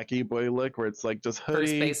laid back e-boy look, where it's like just hoodie.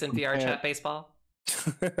 First base in VR chat baseball.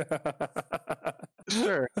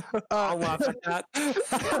 Sure. I'll laugh at that.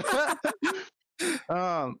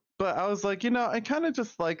 But I was like, I kind of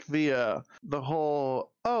just like the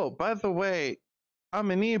whole. Oh, by the way, I'm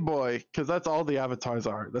an e-boy, because that's all the avatars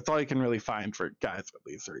are. That's all you can really find for guys, at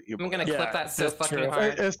least. Or I'm gonna clip that so fucking true.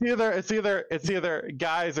 hard. It's either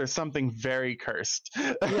guys or something very cursed.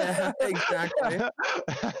 Yeah, exactly.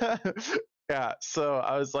 Yeah. So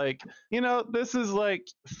I was like, this is like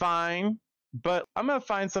fine, but I'm gonna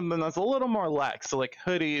find something that's a little more lax. So like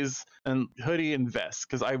hoodie and vests,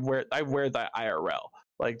 because I wear that IRL.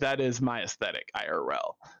 Like that is my aesthetic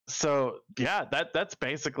IRL. So yeah, that's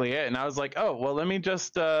basically it. And I was like, oh well, let me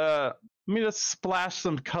just splash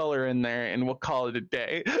some color in there, and we'll call it a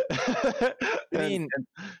day.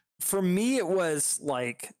 For me, it was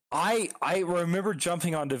like I remember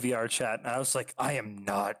jumping onto VR chat, and I was like, I am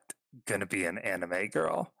not gonna be an anime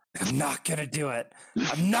girl. I'm not gonna do it.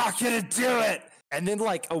 I'm not gonna do it. And then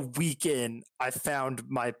like a week in, I found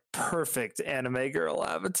my perfect anime girl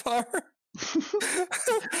avatar.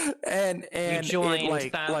 and you joined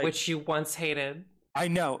it, that which you once hated. I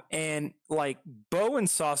know, and like Bo and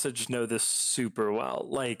Sausage know this super well.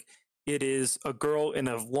 Like it is a girl in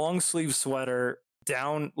a long sleeve sweater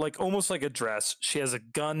down, like almost like a dress. She has a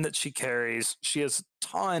gun that she carries. She has a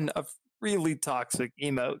ton of really toxic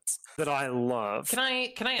emotes that I love. Can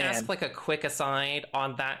I ask like a quick aside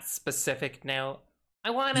on that specific note? I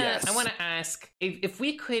wanna ask if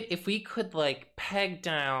we could like peg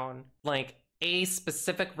down like a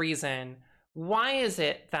specific reason. Why is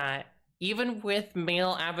it that even with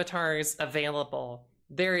male avatars available,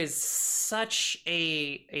 there is such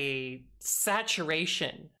a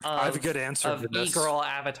saturation of I have a good answer for this. e-girl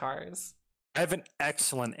avatars? I have an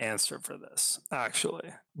excellent answer for this, actually.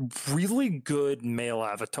 Really good male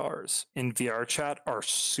avatars in VR chat are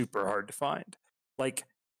super hard to find. Like,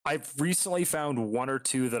 I've recently found one or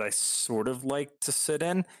two that I sort of like to sit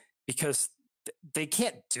in because they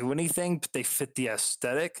can't do anything, but they fit the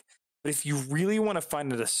aesthetic. But if you really want to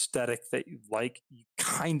find an aesthetic that you like, you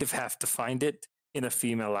kind of have to find it in a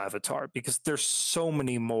female avatar because there's so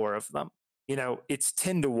many more of them. It's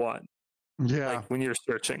 10 to 1. Yeah. Like when you're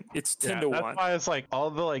searching, it's 10 to 1. That's why it's like all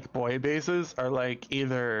the like boy bases are like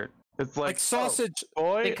either it's like Sausage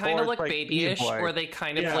boy. They kind of look like babyish, e-boy. or they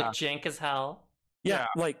kind of look jank as hell. Yeah,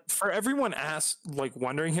 like for everyone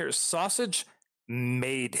wondering here, Sausage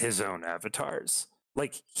made his own avatars.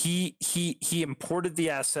 Like he imported the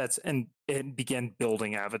assets and began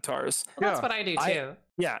building avatars. Well, that's what I do too.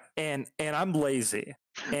 And I'm lazy.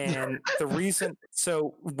 And the reason,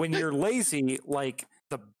 so when you're lazy, like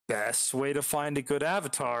the best way to find a good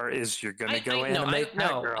avatar is you're gonna go animate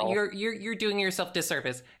that girl. You're doing yourself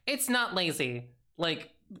disservice. It's not lazy.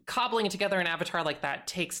 Like cobbling together an avatar like that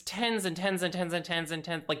takes tens and tens and tens and tens and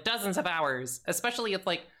tens, like dozens of hours, especially if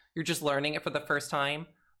like you're just learning it for the first time.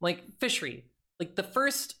 Like Fishry, like the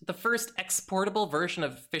first exportable version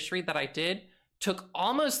of Fishry that I did took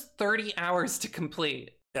almost 30 hours to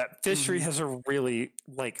complete. Yeah, Fishry has a really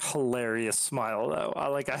like hilarious smile though.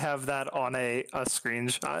 I have that on a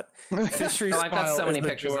screenshot. Fishry's I've got so many is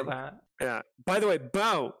pictures of adorable. that. Yeah. By the way,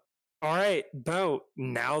 Bo. All right, Bo.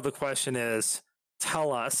 Now the question is,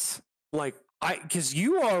 tell us, like, because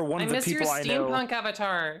you are one of the people I know. I miss your steampunk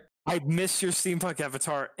avatar. I miss your steampunk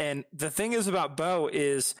avatar, and the thing is about Bo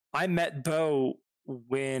is I met Bo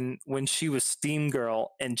when she was Steam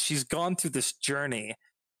Girl, and she's gone through this journey,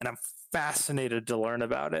 and I'm fascinated to learn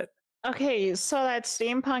about it. Okay, so that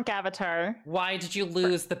steampunk avatar. Why did you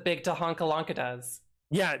lose the big Tahonkalonka does?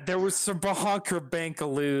 Yeah, there was some bahonker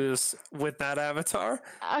bankaloos with that avatar.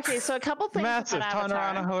 Okay, so a couple things. Massive about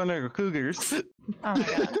Avatar. Tonarana Cougars. Oh my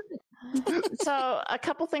god. So a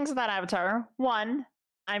couple things about Avatar. One,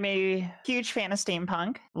 I'm a huge fan of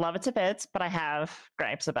steampunk. Love it to bits, but I have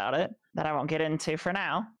gripes about it that I won't get into for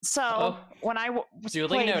now. So when I was Duly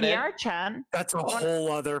playing noted. VR chat, That's a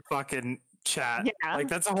whole other fucking chat. Yeah. Like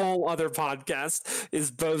that's a whole other podcast.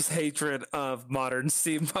 Is Bo's hatred of modern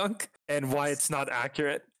steampunk and why it's not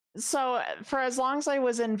accurate. so for as long as I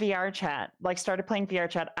was in VR chat, like started playing VR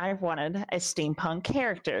chat, I wanted a steampunk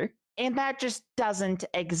character. And that just doesn't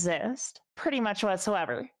exist pretty much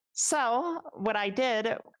whatsoever. So what I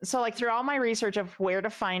did, like through all my research of where to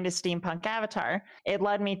find a steampunk avatar, it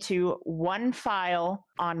led me to one file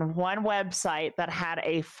on one website that had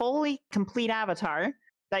a fully complete avatar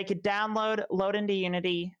that you could download, load into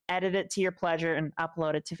Unity, edit it to your pleasure, and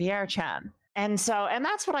upload it to VRChat. And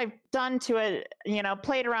that's what I've done to it,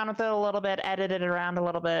 played around with it a little bit, edited it around a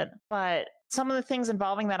little bit. But some of the things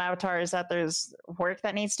involving that avatar is that there's work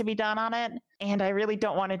that needs to be done on it. And I really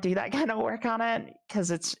don't want to do that kind of work on it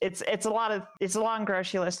because it's a long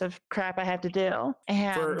grocery list of crap I have to do.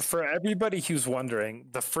 And For everybody who's wondering,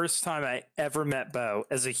 the first time I ever met Bo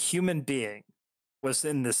as a human being was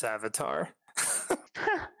in this avatar.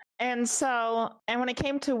 And when it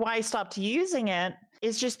came to why I stopped using it,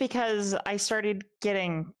 it's just because I started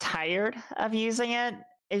getting tired of using it.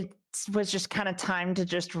 It was just kind of time to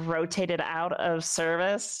just rotate it out of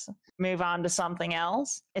service, move on to something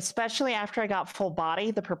else. Especially after I got full body,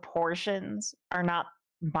 the proportions are not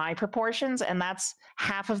my proportions, and that's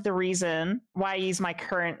half of the reason why I use my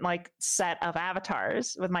current set of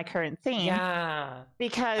avatars with my current theme. Yeah,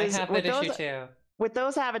 because I have that issue too. With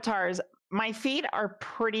those avatars, my feet are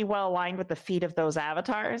pretty well aligned with the feet of those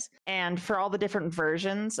avatars. And for all the different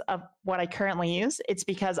versions of what I currently use, it's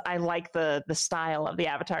because I like the style of the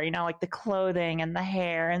avatar, like the clothing and the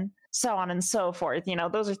hair and so on and so forth.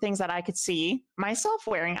 Those are things that I could see myself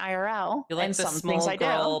wearing IRL. You like and the some small things I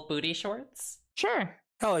girl do. booty shorts? Sure.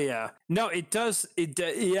 Hell yeah. No, it does. It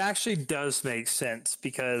actually does make sense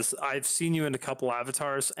because I've seen you in a couple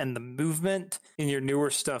avatars and the movement in your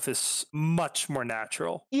newer stuff is much more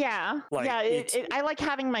natural. Yeah. Like, I like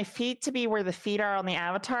having my feet to be where the feet are on the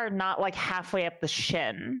avatar, not like halfway up the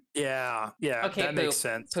shin. Yeah. Okay, that makes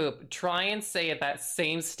sense. Poop. Try and say that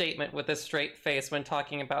same statement with a straight face when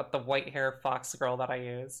talking about the white hair fox girl that I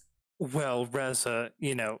use. Well, Reza,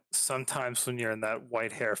 sometimes when you're in that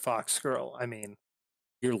white hair fox girl, I mean,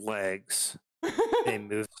 your legs, they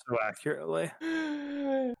move so accurately.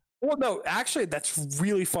 Well, no, actually, that's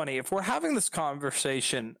really funny. If we're having this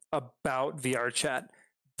conversation about VR chat,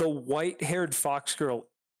 the white-haired fox girl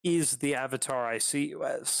is the avatar I see you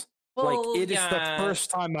as. Well, it is the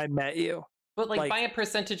first time I met you. But by a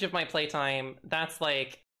percentage of my playtime, that's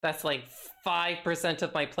like 5%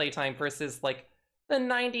 of my playtime versus the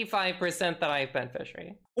 95% that I've been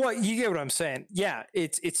fishery. Well, you get what I'm saying. Yeah,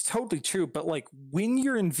 it's totally true. But when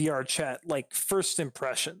you're in VR chat, first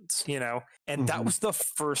impressions, and that was the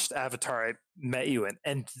first avatar I met you in.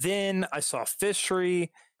 And then I saw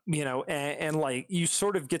fishery, and you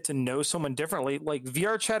sort of get to know someone differently.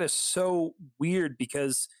 VR chat is so weird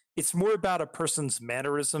because it's more about a person's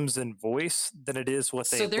mannerisms and voice than it is what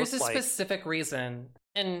they look like. So there's a specific reason,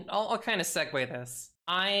 and I'll kind of segue this.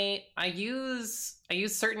 I use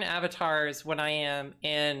certain avatars when I am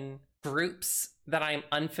in groups that I'm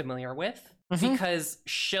unfamiliar with, because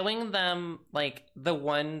showing them the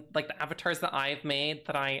avatars that I've made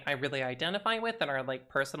that I really identify with and are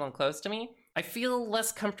personal and close to me, I feel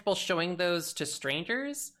less comfortable showing those to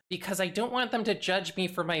strangers because I don't want them to judge me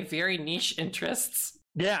for my very niche interests.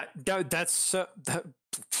 Yeah, that's so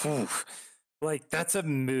that's a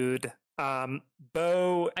mood.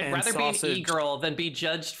 Bo I'd and rather Sausage, be an e-girl than be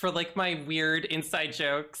judged for my weird inside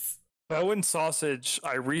jokes. Bo and Sausage,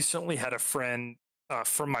 I recently had a friend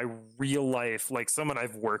from my real life, someone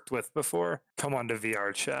I've worked with before, come onto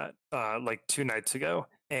VR chat 2 nights ago.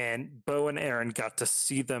 And Bo and Aaron got to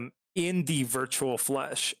see them in the virtual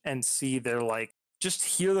flesh and see their just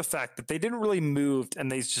hear the fact that they didn't really move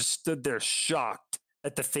and they just stood there shocked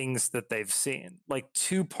at the things that they've seen.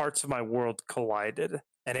 Two parts of my world collided.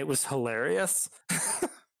 And it was hilarious.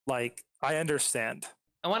 I understand.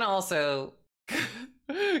 I want to also,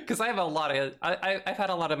 because I have I've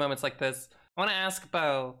had a lot of moments like this. I want to ask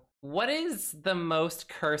Bo, what is the most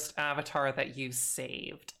cursed avatar that you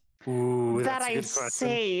saved? Ooh, that I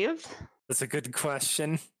saved? That's a good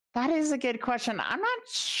question. That is a good question. I'm not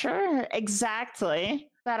sure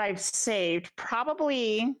exactly. that I've saved,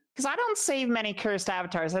 probably because I don't save many cursed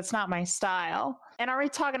avatars. That's not my style. And are we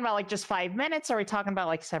talking about like just 5 minutes? Are we talking about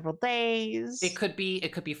like several days? It could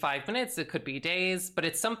be 5 minutes, it could be days, but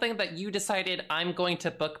it's something that you decided, I'm going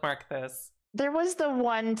to bookmark this. There was the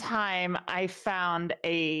one time I found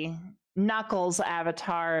a Knuckles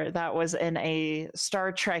avatar that was in a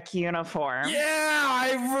Star Trek uniform. Yeah,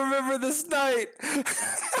 I remember this night.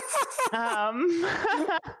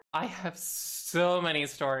 I have so many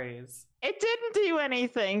stories. It didn't do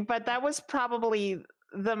anything, but that was probably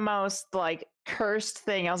the most like cursed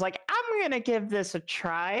thing. I was like, I'm gonna give this a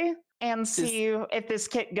try and see if this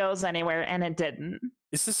kit goes anywhere, and it didn't.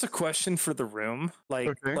 Is this a question for the room?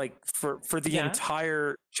 Like for the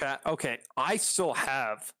entire chat? Okay, I still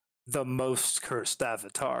have the most cursed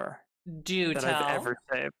avatar that I've ever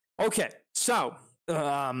saved. Okay, so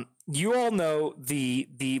you all know the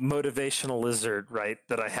motivational lizard, right?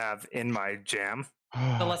 That I have in my jam.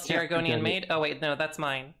 The Lusty Argonian maid? Oh wait, no, that's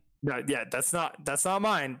mine. No, yeah, that's not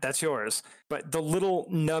mine. That's yours. But the little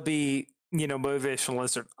nubby, motivational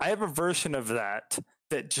lizard. I have a version of that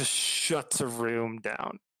just shuts a room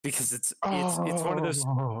down because it's one of those.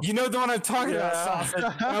 You know the one I'm talking about, Sausage.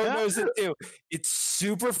 No one knows it too. It's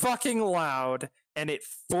super fucking loud and it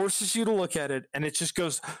forces you to look at it, and it just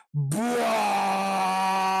goes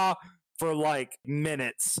 "Bwah!" for like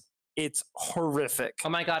minutes. It's horrific. Oh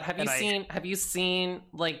my god, have you seen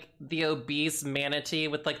like the obese manatee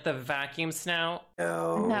with like the vacuum snout?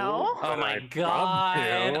 No. Oh my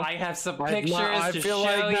god. I have some pictures I to feel show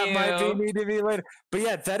like that you. might need to be later. But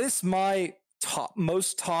yeah, that is my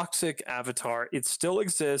most toxic avatar. It still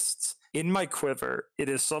exists in my quiver. It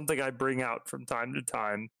is something I bring out from time to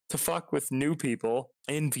time to fuck with new people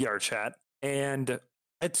in VR chat. And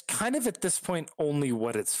it's kind of at this point only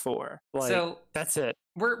what it's for. Like, so that's it.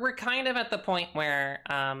 We're kind of at the point where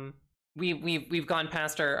we've gone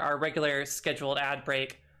past our regular scheduled ad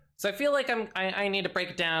break. So I feel like I need to break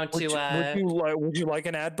it down to. Would you like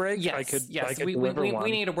an ad break? Yes. We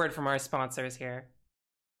need a word from our sponsors here.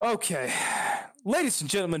 Okay, ladies and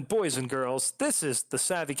gentlemen, boys and girls, this is the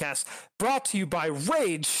Savvy Cast, brought to you by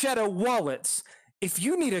Raid Shadow Wallets. If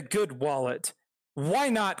you need a good wallet, why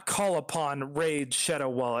not call upon Raid Shadow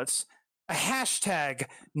Wallets? A hashtag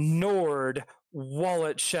Nord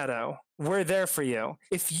Wallet Shadow. We're there for you.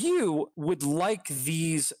 If you would like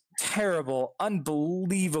these terrible,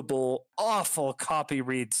 unbelievable, awful copy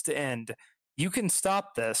reads to end, you can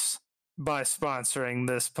stop this by sponsoring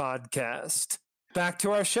this podcast. Back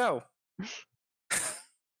to our show.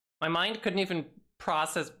 My mind couldn't even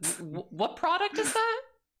process. What product is that?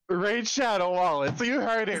 Raid Shadow Wallets. So you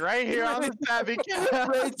heard it right here on the Savvy Cast.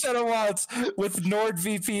 Raid Shadow Wallets with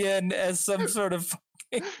NordVPN as some sort of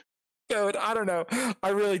code. I don't know. I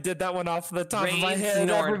really did that one off the top of my head.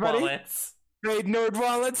 Nord Wallets. Raid Nord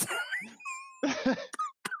Wallets.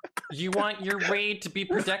 You want your raid to be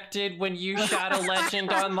protected when you Shadow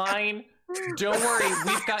Legend online? Don't worry,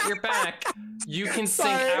 we've got your back. You can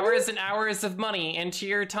sink hours and hours of money into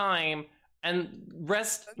your time and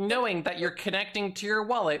rest knowing that you're connecting to your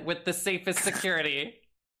wallet with the safest security.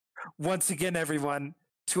 Once again, everyone,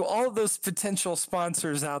 to all of those potential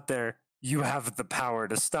sponsors out there, you have the power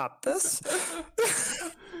to stop this.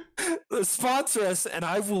 Sponsor us, and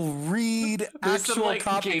I will read There's actual some, like,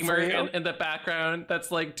 copy gamer for you. in the background that's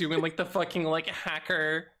like doing like the fucking like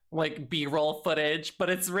hacker like B-roll footage, but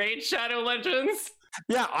it's Raid Shadow Legends.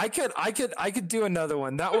 Yeah, I could do another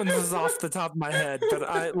one. That one was off the top of my head, but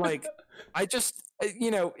I just,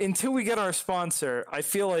 until we get our sponsor, I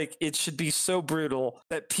feel like it should be so brutal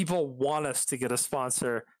that people want us to get a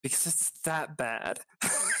sponsor because it's that bad.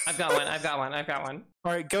 I've got one.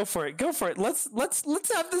 All right, go for it. Let's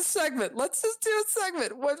have this segment. Let's just do a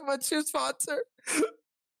segment. What's your sponsor?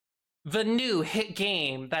 The new hit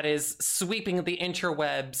game that is sweeping the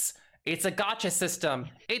interwebs. It's a gacha system.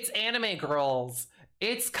 It's Anime Girls.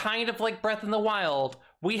 It's kind of like Breath in the Wild.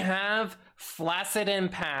 We have Flaccid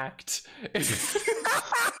Impact.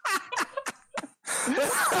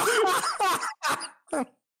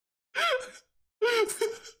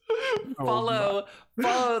 Follow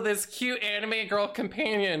this cute anime girl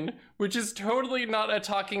companion, which is totally not a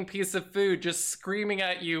talking piece of food, just screaming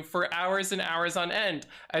at you for hours and hours on end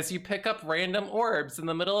as you pick up random orbs in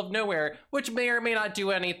the middle of nowhere, which may or may not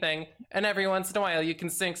do anything. And every once in a while, you can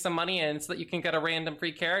sink some money in so that you can get a random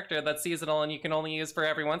free character that's seasonal and you can only use for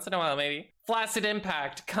every once in a while, maybe. Flaccid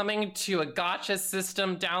Impact, coming to a gacha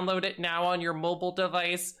system. Download it now on your mobile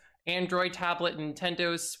device, Android tablet,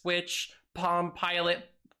 Nintendo Switch, Palm Pilot,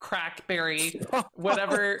 Crackberry,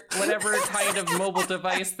 whatever kind of mobile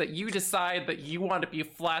device that you decide that you want to be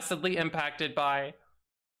flaccidly impacted by.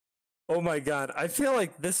 Oh my god. I feel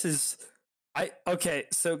like this is okay,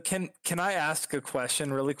 so can I ask a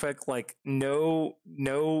question really quick? Like no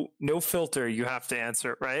filter, you have to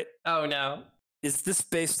answer it, right? Oh no. Is this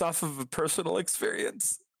based off of a personal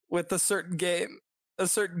experience with a certain game? A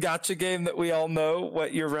certain gacha game that we all know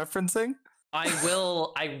what you're referencing? I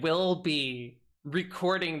will be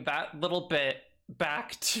recording that little bit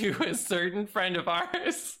back to a certain friend of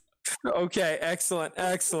ours. Okay, excellent.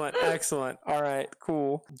 All right,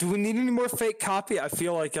 cool. Do we need any more fake copy? I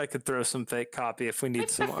feel like I could throw some fake copy if we need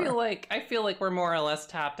some more. I feel like we're more or less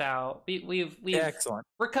tapped out. We've Excellent.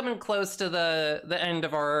 We're coming close to the end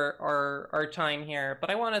of our time here, but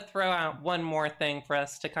I want to throw out one more thing for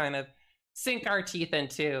us to kind of sink our teeth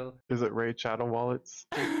into. Is it Raid Shadow Wallets?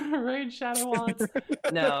 Raid Shadow Wallets?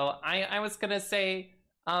 No, I was gonna say,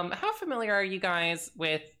 how familiar are you guys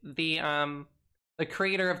with the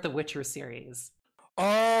creator of the Witcher series?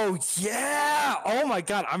 Oh yeah! Oh my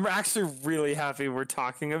god, I'm actually really happy we're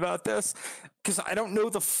talking about this because I don't know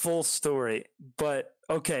the full story. But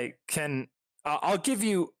okay, I'll give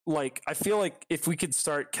you like I feel like if we could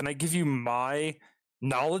start, can I give you my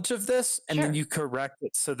knowledge of this and Sure. then you correct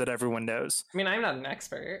it so that everyone knows? I mean, I'm not an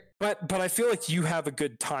expert. But I feel like you have a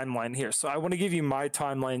good timeline here, so I want to give you my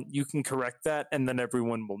timeline. You can correct that, and then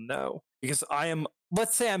everyone will know because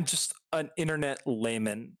let's say I'm just an internet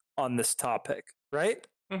layman on this topic, right?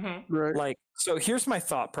 Mm-hmm. Right. Like, so here's my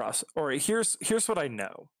thought process, or here's what I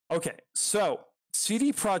know. Okay, so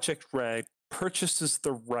CD Projekt Red purchases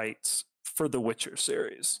the rights for the Witcher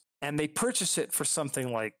series, and they purchase it for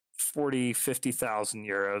something like 50,000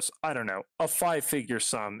 euros. I don't know, a 5-figure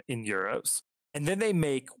sum in euros. And then they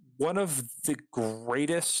make one of the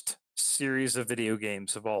greatest series of video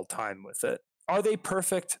games of all time with it. Are they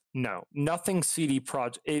perfect? No. Nothing CD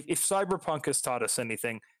Projekt... If Cyberpunk has taught us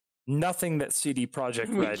anything, nothing that CD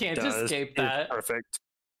Projekt Red can't does escape is that. perfect.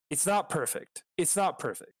 It's not perfect. It's not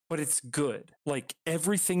perfect, but it's good. Like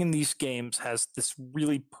everything in these games has this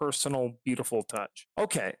really personal, beautiful touch.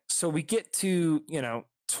 Okay, so we get to,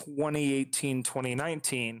 2018,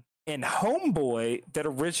 2019, and Homeboy that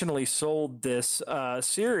originally sold this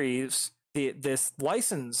series, this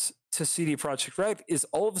license to CD Projekt Red, is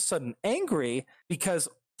all of a sudden angry because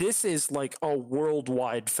this is like a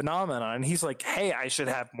worldwide phenomenon. And he's like, hey, I should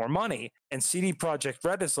have more money. And CD Projekt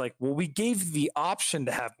Red is like, well, we gave you the option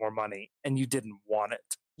to have more money and you didn't want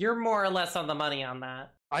it. You're more or less on the money on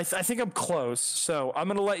that. I think I'm close. So I'm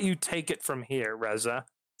going to let you take it from here, Reza.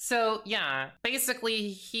 So yeah, basically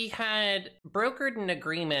he had brokered an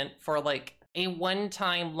agreement for like a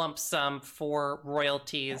one-time lump sum for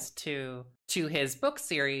royalties to his book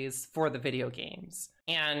series for the video games.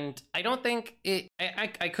 And I don't think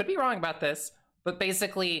I could be wrong about this, but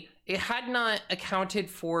basically it had not accounted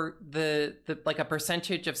for the like a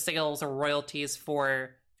percentage of sales or royalties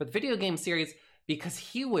for the video game series because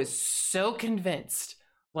he was so convinced.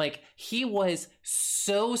 Like, he was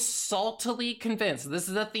so saltily convinced. This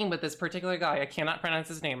is the theme with this particular guy. I cannot pronounce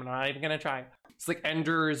his name. I'm not even going to try. It's like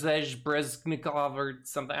Ender Brezhnikov or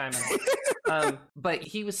something. I don't know. But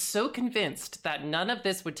he was so convinced that none of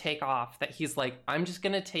this would take off that he's like, I'm just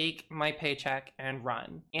going to take my paycheck and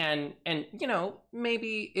run. And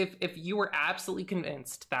maybe if you were absolutely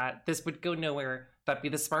convinced that this would go nowhere, that'd be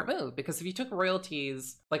the smart move, because if you took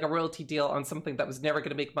royalties, like a royalty deal on something that was never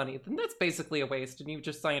going to make money, then that's basically a waste, and you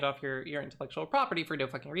just signed off your intellectual property for no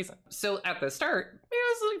fucking reason. So at the start,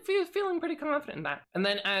 I was like feeling pretty confident in that. And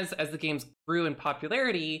then as the games grew in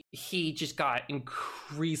popularity, he just got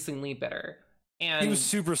increasingly bitter. And he was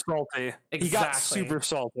super salty. Exactly. He got super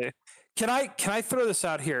salty. Can I throw this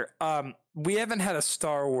out here? We haven't had a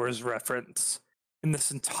Star Wars reference in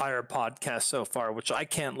this entire podcast so far, which I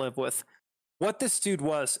can't live with. What this dude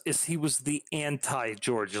is he was the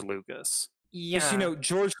anti-George Lucas. Yeah. Because,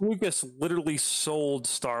 George Lucas literally sold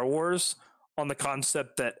Star Wars on the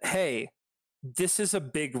concept that, hey, this is a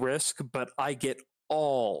big risk, but I get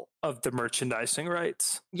all of the merchandising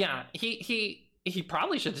rights. Yeah, he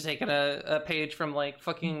probably should have taken a page from like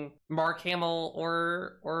fucking Mark Hamill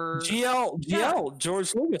or GL,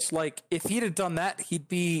 George Lucas. Like, if he'd have done that, he'd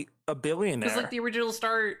be a billionaire. Because like the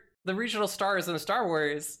original stars in Star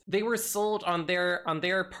Wars, they were sold on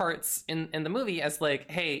their parts in the movie as like,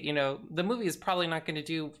 hey, the movie is probably not going to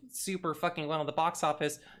do super fucking well at the box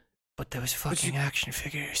office, but those fucking action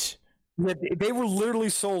figures. Yeah, they were literally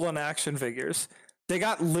sold on action figures. They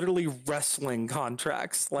got literally wrestling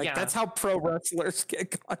contracts. Like, that's how pro wrestlers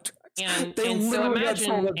get contracts. And so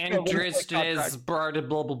imagine Andres blah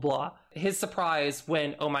blah blah. His surprise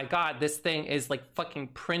when, oh my god, this thing is like fucking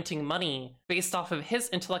printing money based off of his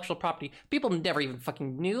intellectual property. People never even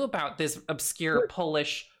fucking knew about this obscure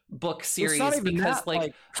Polish book It's series not even because that, like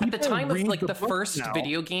at the people time of read like the books first now.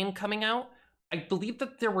 video game coming out, I believe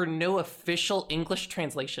that there were no official English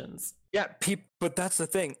translations. Yeah, but that's the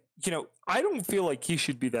thing. I don't feel like he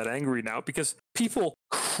should be that angry now because people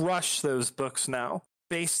crush those books now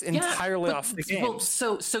based entirely but- off the well, games.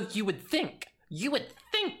 so you would think.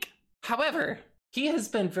 However, he has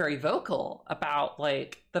been very vocal about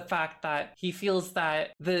like the fact that he feels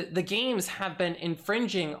that the games have been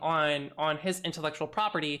infringing on his intellectual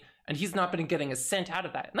property, and he's not been getting a cent out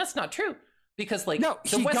of that. And that's not true. Because like No,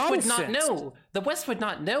 the he West got would a not cent. know. The West would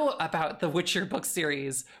not know about the Witcher book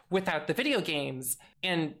series without the video games.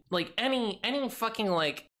 And like any fucking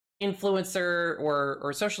like influencer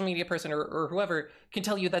or social media person or whoever can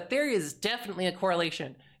tell you that there is definitely a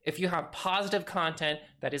correlation. If you have positive content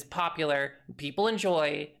that is popular, people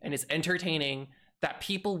enjoy, and is entertaining, that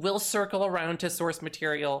people will circle around to source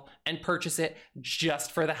material and purchase it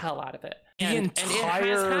just for the hell out of it. And it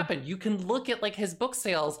has happened. You can look at like his book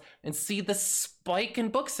sales and see the spike in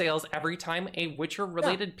book sales every time a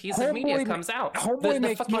Witcher-related piece of media comes out. Homeboy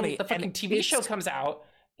makes fucking, money, the fucking and TV show it's- comes out,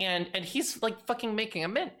 and he's like fucking making a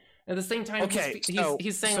mint. At the same time, Okay,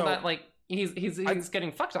 he's saying that like he's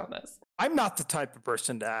getting fucked on this. I'm not the type of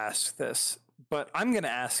person to ask this, but I'm going to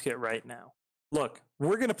ask it right now. Look,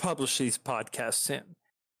 we're going to publish these podcasts soon.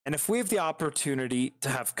 And if we have the opportunity to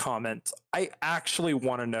have comments, I actually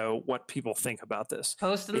want to know what people think about this.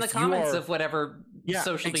 Post in the If you comments are- of whatever Yeah,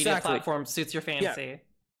 social media exactly. platform suits your fancy.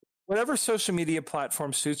 Whatever social media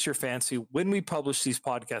platform suits your fancy, when we publish these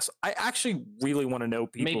podcasts, I actually really want to know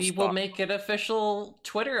people's Maybe we'll thoughts. make an official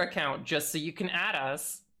Twitter account just so you can add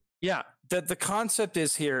us. Yeah, the concept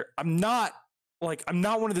is here. I'm not one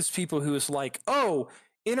of those people who is like, oh,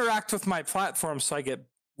 interact with my platform so I get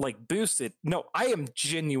like boosted. No, I am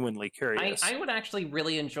genuinely curious. I would actually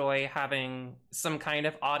really enjoy having some kind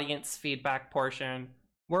of audience feedback portion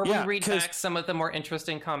where Yeah, we read 'cause- back some of the more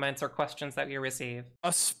interesting comments or questions that we receive,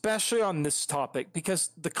 Especially on this topic, because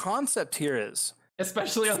the concept here is,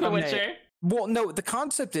 especially on The Someday. Witcher. well, no, the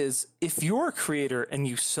concept is if you're a creator and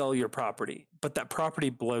you sell your property, but that property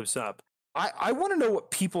blows up, I want to know what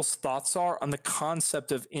people's thoughts are on the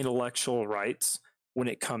concept of intellectual rights when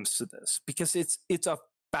it comes to this, because it's a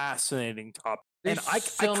fascinating topic. There's And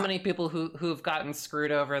so many people who've gotten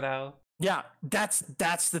screwed over though. Yeah, that's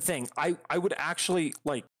the thing. I would actually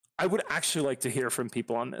like to hear from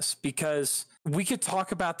people on this, because we could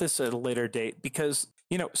talk about this at a later date, because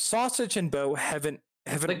Sausage and Bo haven't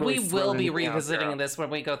Like really we will thrown be anything out revisiting there. this when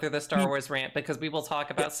we go through the Star Wars rant, because we will talk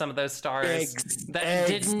about some of those stars that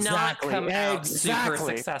did not come out super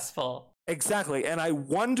successful. Exactly, and I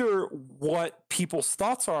wonder what people's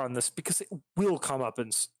thoughts are on this, because it will come up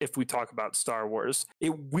if we talk about Star Wars.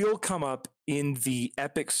 It will come up in the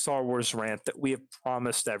epic Star Wars rant that we have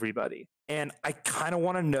promised everybody, and I kind of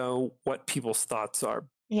want to know what people's thoughts are.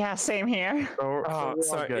 Yeah, same here.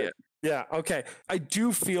 Sorry. Yeah. Okay. I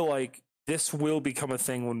do feel like this will become a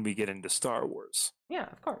thing when we get into Star Wars. Yeah,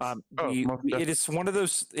 of course. It is one of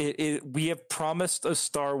those. We have promised a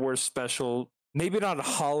Star Wars special. Maybe not a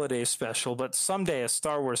holiday special, but someday a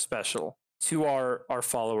Star Wars special to our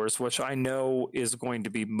followers, which I know is going to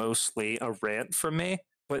be mostly a rant from me,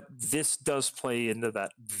 but this does play into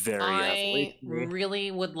that very I heavily.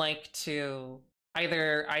 really would like to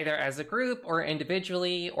either as a group or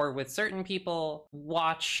individually or with certain people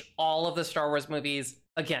watch all of the Star Wars movies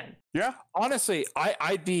again, Yeah, honestly, that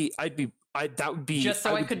would be just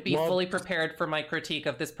so I would could be love- fully prepared for my critique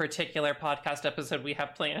of this particular podcast episode we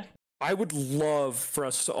have planned. I would love for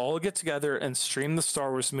us to all get together and stream the Star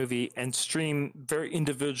Wars movie and stream very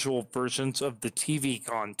individual versions of the TV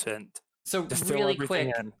content So to fill really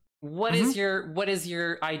everything quick, in. what is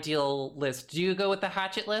your ideal list? Do you go with the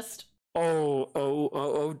Hatchet list?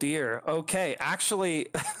 Oh dear. Okay, actually,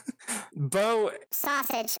 Bo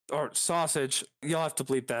Sausage, you'll have to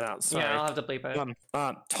bleep that out. Sorry. Yeah, I'll have to bleep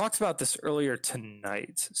it. Talked about this earlier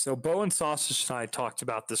tonight. So Bo and Sausage and I talked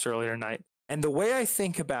about this earlier tonight. And the way I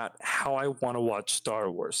think about how I want to watch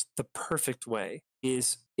Star Wars, the perfect way,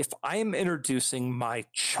 is if I am introducing my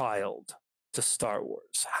child to Star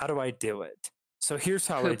Wars, how do I do it? So here's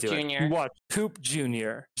how I Poop do Junior. it. You watch Poop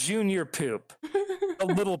Junior, Junior Poop, the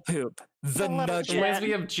little poop, the little nugget, shit. Reminds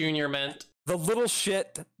me of Junior Mint. the little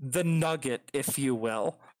shit, the nugget, if you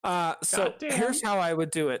will. So Goddamn. here's how I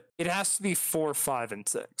would do it. It has to be 4, 5, and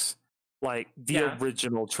 6, like the Yeah.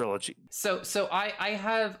 original trilogy. So I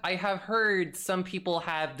have heard some people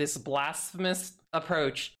have this blasphemous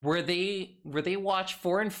approach where they watch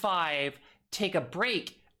 4 and 5, take a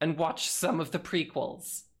break, and watch some of the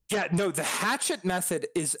prequels. Yeah, no, the hatchet method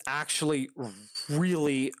is actually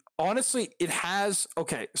really honestly, it has.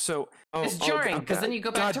 Okay, so It's jarring because then you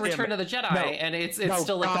go back to Return of the Jedi, and it's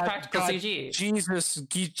still like the practical CG.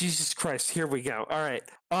 Jesus Christ! Here we go. All right.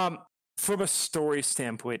 From a story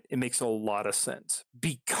standpoint, it makes a lot of sense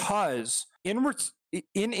because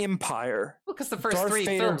in Empire, Because the first Darth three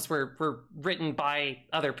Vader- films were written by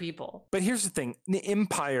other people. But here's the thing: in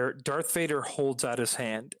Empire, Darth Vader holds out his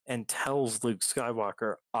hand and tells Luke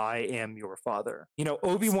Skywalker, "I am your father." You know,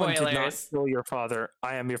 Obi-Wan did not Spoilers. kill your father.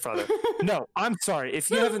 I am your father. No, I'm sorry.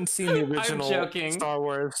 If you haven't seen the original joking. Star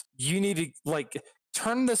Wars, you need to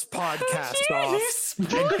turn this podcast You off and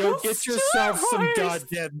go spoiled get yourself Star some Wars.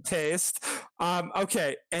 goddamn taste.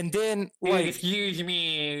 Okay, and then Excuse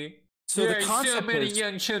me. so the concept is,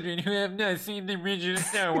 young children who have not seen the original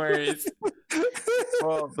Star Wars.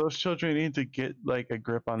 Well, those children need to get like a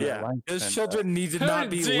grip on their life. those children need to How not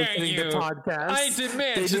be dare listening you. to podcasts. I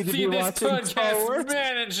demand They to need to see be this watching Star podcast Wars.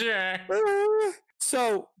 manager.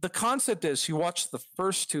 So the concept is you watch the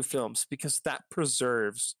first two films because that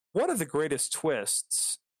preserves one of the greatest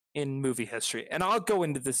twists in movie history. And I'll go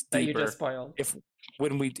into this That you deeper just spoiled.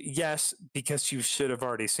 yes, because you should have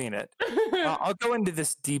already seen it. I'll go into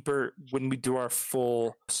this deeper when we do our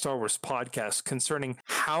full Star Wars podcast concerning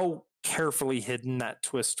how carefully hidden that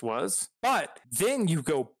twist was. But then you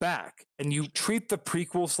go back and you treat the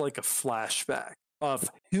prequels like a flashback of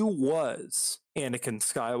who was Anakin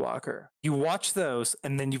Skywalker. You watch those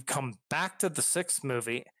and then you come back to the sixth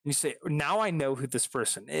movie and you say, now I know who this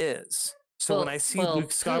person is. So when I see Luke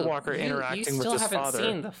Skywalker interacting with you his still haven't father,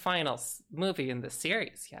 seen the final movie in the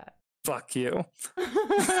series yet. fuck you.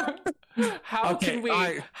 How Okay,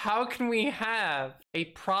 can we have a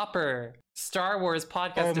proper Star Wars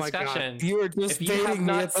podcast Oh my discussion god, you are just if you have baiting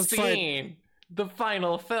me not at this point. seen the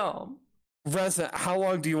final film? Reza, how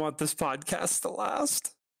long do you want this podcast to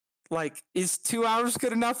last? Like, is 2 hours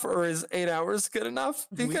good enough or is 8 hours good enough?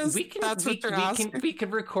 Because that's what you're asking. We can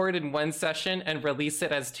record in one session and release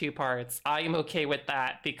it as 2 parts. I am okay with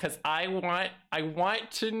that because I want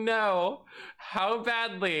to know how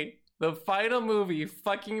badly the final movie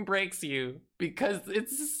fucking breaks you because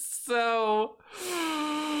it's so.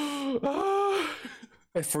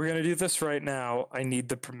 If we're gonna do this right now, I need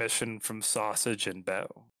the permission from Sausage and Bo.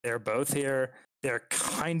 They're both here. They're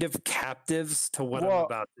kind of captives to what I'm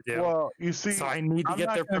about to do. Well, you see, So I need to I'm get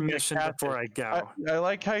not their gonna be a permission before I go. I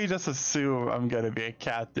like how you just assume I'm gonna be a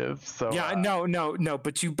captive. So Yeah, no.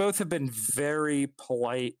 But you both have been very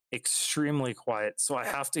polite, extremely quiet. So I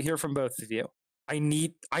have to hear from both of you. I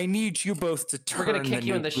need you both to turn. We're gonna kick the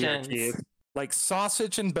you in the nuclear shins. keys. Like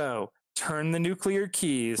Sausage and Bo, turn the nuclear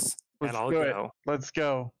keys, Let's and I'll do it. go. Let's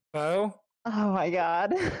go. Bo, Oh my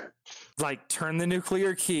god. like turn the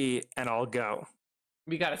nuclear key, and I'll go.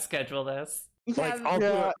 We gotta schedule this. Like Yeah, I'll do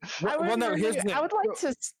yeah. it. I Well, no, here's the thing. would like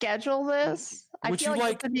to schedule this. I Would feel you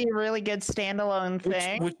like it would be a really good standalone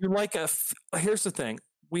thing. Would you like here's the thing.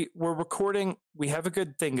 We're recording. We have a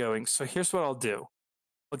good thing going. So here's what I'll do.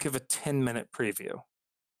 I'll give a 10-minute preview.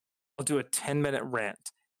 I'll do a 10-minute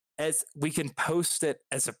rant. As we can post it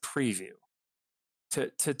as a preview to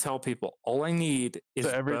tell people. All I need is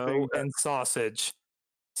everything Bo and Sausage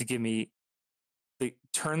to give me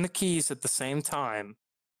turn the keys at the same time,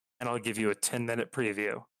 and I'll give you a 10-minute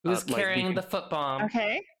preview. Who's Like, we carrying can- the foot bomb?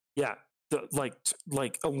 Okay. Yeah,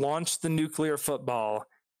 launch the nuclear football,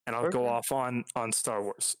 and I'll go Okay. off on Star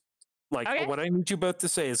Wars. Like Okay. what I need you both to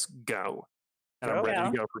say is go, and I'm Go. ready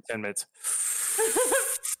Yeah. to go for 10 minutes.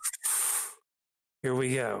 Here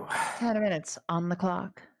we go. 10 minutes on the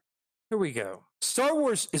clock. Here we go. Star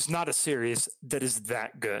Wars is not a series that is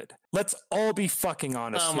that good. Let's all be fucking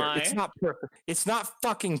honest Oh here. It's my. not perfect. It's not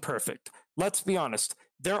fucking perfect. Let's be honest.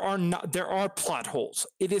 There are plot holes.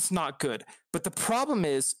 It is not good. But the problem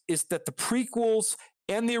is that the prequels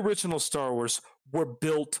and the original Star Wars were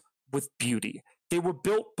built with beauty. They were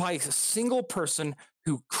built by a single person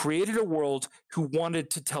who created a world, who wanted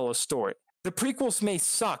to tell a story. The prequels may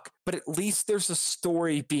suck, but at least there's a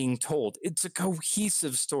story being told. It's a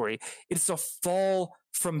cohesive story. It's a fall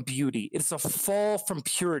from beauty. It's a fall from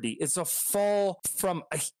purity. It's a fall from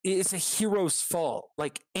it's a hero's fall.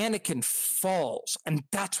 Like Anakin falls, and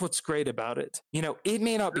that's what's great about it. You know, it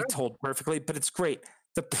may not be told perfectly, but it's great.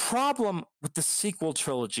 The problem with the sequel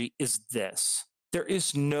trilogy is this. There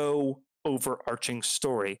is no overarching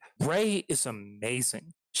story. Rey is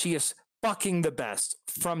amazing. She is fucking the best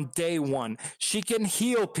from day one. She can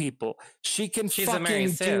heal people. She's a Mary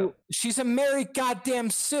Sue. She's a Mary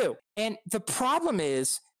goddamn Sue. And the problem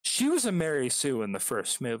is, she was a Mary Sue in the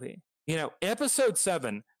first movie. You know, episode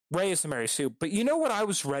 7, Rey is a Mary Sue. But you know what I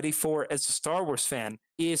was ready for as a Star Wars fan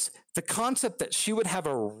is the concept that she would have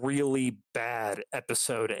a really bad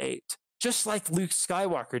episode 8. just like Luke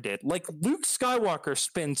Skywalker did. Like Luke Skywalker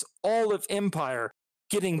spends all of Empire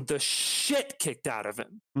getting the shit kicked out of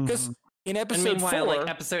him. Because in And episode meanwhile, 4, like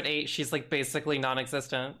episode 8, she's like basically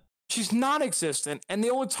non-existent. she's non-existent, and the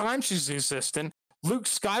only time she's existent, Luke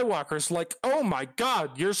Skywalker's like, oh my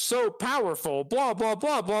god, you're so powerful, blah, blah,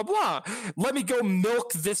 blah, blah, blah. Let me go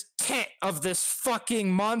milk this tit of this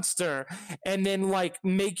fucking monster and then, like,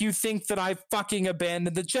 make you think that I fucking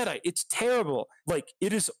abandoned the Jedi. It's terrible. Like,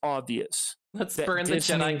 it is obvious. Let's that burn the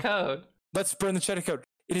Disney- Jedi code. Let's burn the Jedi Code.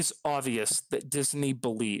 It is obvious that Disney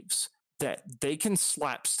believes that they can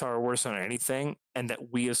slap Star Wars on anything and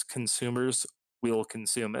that we as consumers will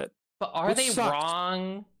consume it. But are Which they sucks.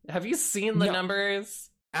 wrong? Have you seen the No. numbers?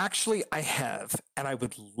 Actually, I have, and I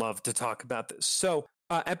would love to talk about this. So,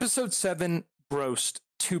 episode 7 grossed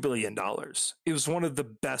 $2 billion. It was one of the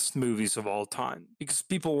best movies of all time because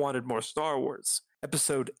people wanted more Star Wars.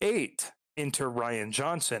 Episode 8, Enter Ryan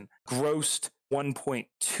Johnson, grossed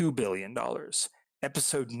 $1.2 billion.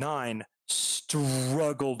 Episode 9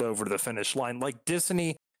 struggled over the finish line. Like,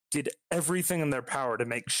 Disney did everything in their power to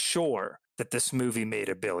make sure that this movie made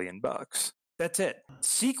 $1 billion. That's it.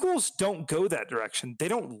 Sequels don't go that direction. They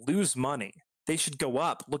don't lose money. They should go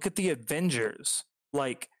up. Look at the Avengers.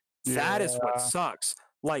 Like, that is what Yeah. sucks.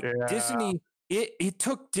 Like, Yeah. Disney, it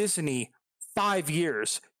took Disney 5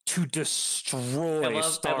 years to destroy I love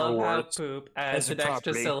Star how Wars. Poop as adds a an extra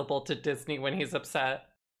property. syllable to Disney when he's upset.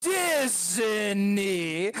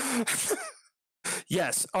 Disney.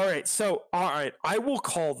 Yes. All right. So, all right. I will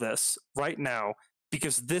call this right now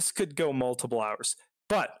because this could go multiple hours.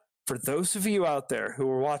 But for those of you out there who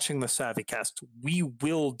are watching the SavvyCast, we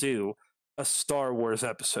will do a Star Wars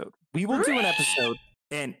episode. We will do an episode,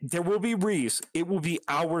 and there will be Reese. It will be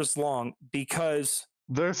hours long because,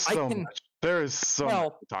 There's I so can- much. There is so Well,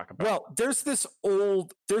 much to talk about. well, there's this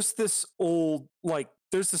old, like,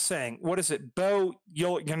 there's this saying. What is it, Bo?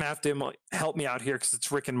 You're gonna have to help me out here because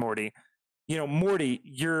it's Rick and Morty. You know, Morty,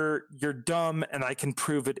 you're dumb, and I can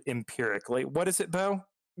prove it empirically. What is it, Bo?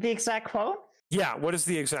 The exact quote? Yeah, what is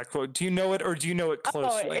the exact quote? Do you know it, or do you know it Oh,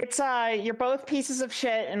 closely? it's you're both pieces of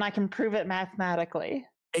shit, and I can prove it mathematically.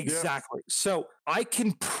 Exactly. So I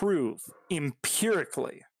can prove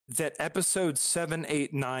empirically that episodes 7,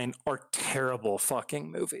 8, 9 are terrible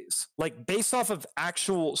fucking movies. Like, based off of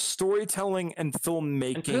actual storytelling and And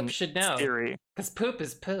filmmaking Poop should know. theory. Because poop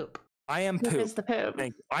is poop. I am Poop poop. is the poop.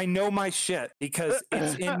 Thank you. I know my shit because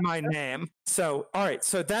it's in my name. So, all right.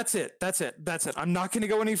 So that's it. That's it. That's it. I'm not going to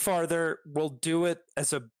go any farther. We'll do it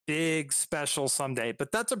as a big special someday,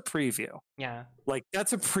 but that's a preview. Yeah. Like,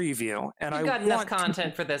 that's a preview. And We've I got enough want to-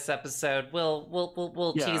 content for this episode.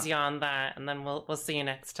 We'll Yeah. tease you on that, and then we'll see you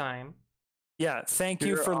next time. Yeah. Thank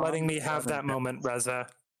you You're for letting on me have that 7 moment, Reza.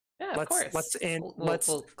 Yeah, of Let's- course. let's end- We'll, let's-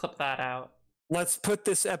 we'll clip that out Let's put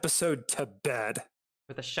this episode to bed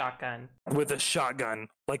with a shotgun. with a shotgun,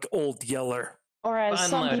 like Old Yeller. Or as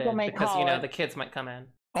some Unloaded, people may because call you know it. the kids might come in.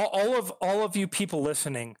 All of you people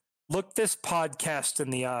listening, look this podcast in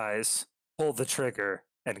the eyes, pull the trigger,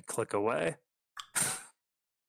 and click away.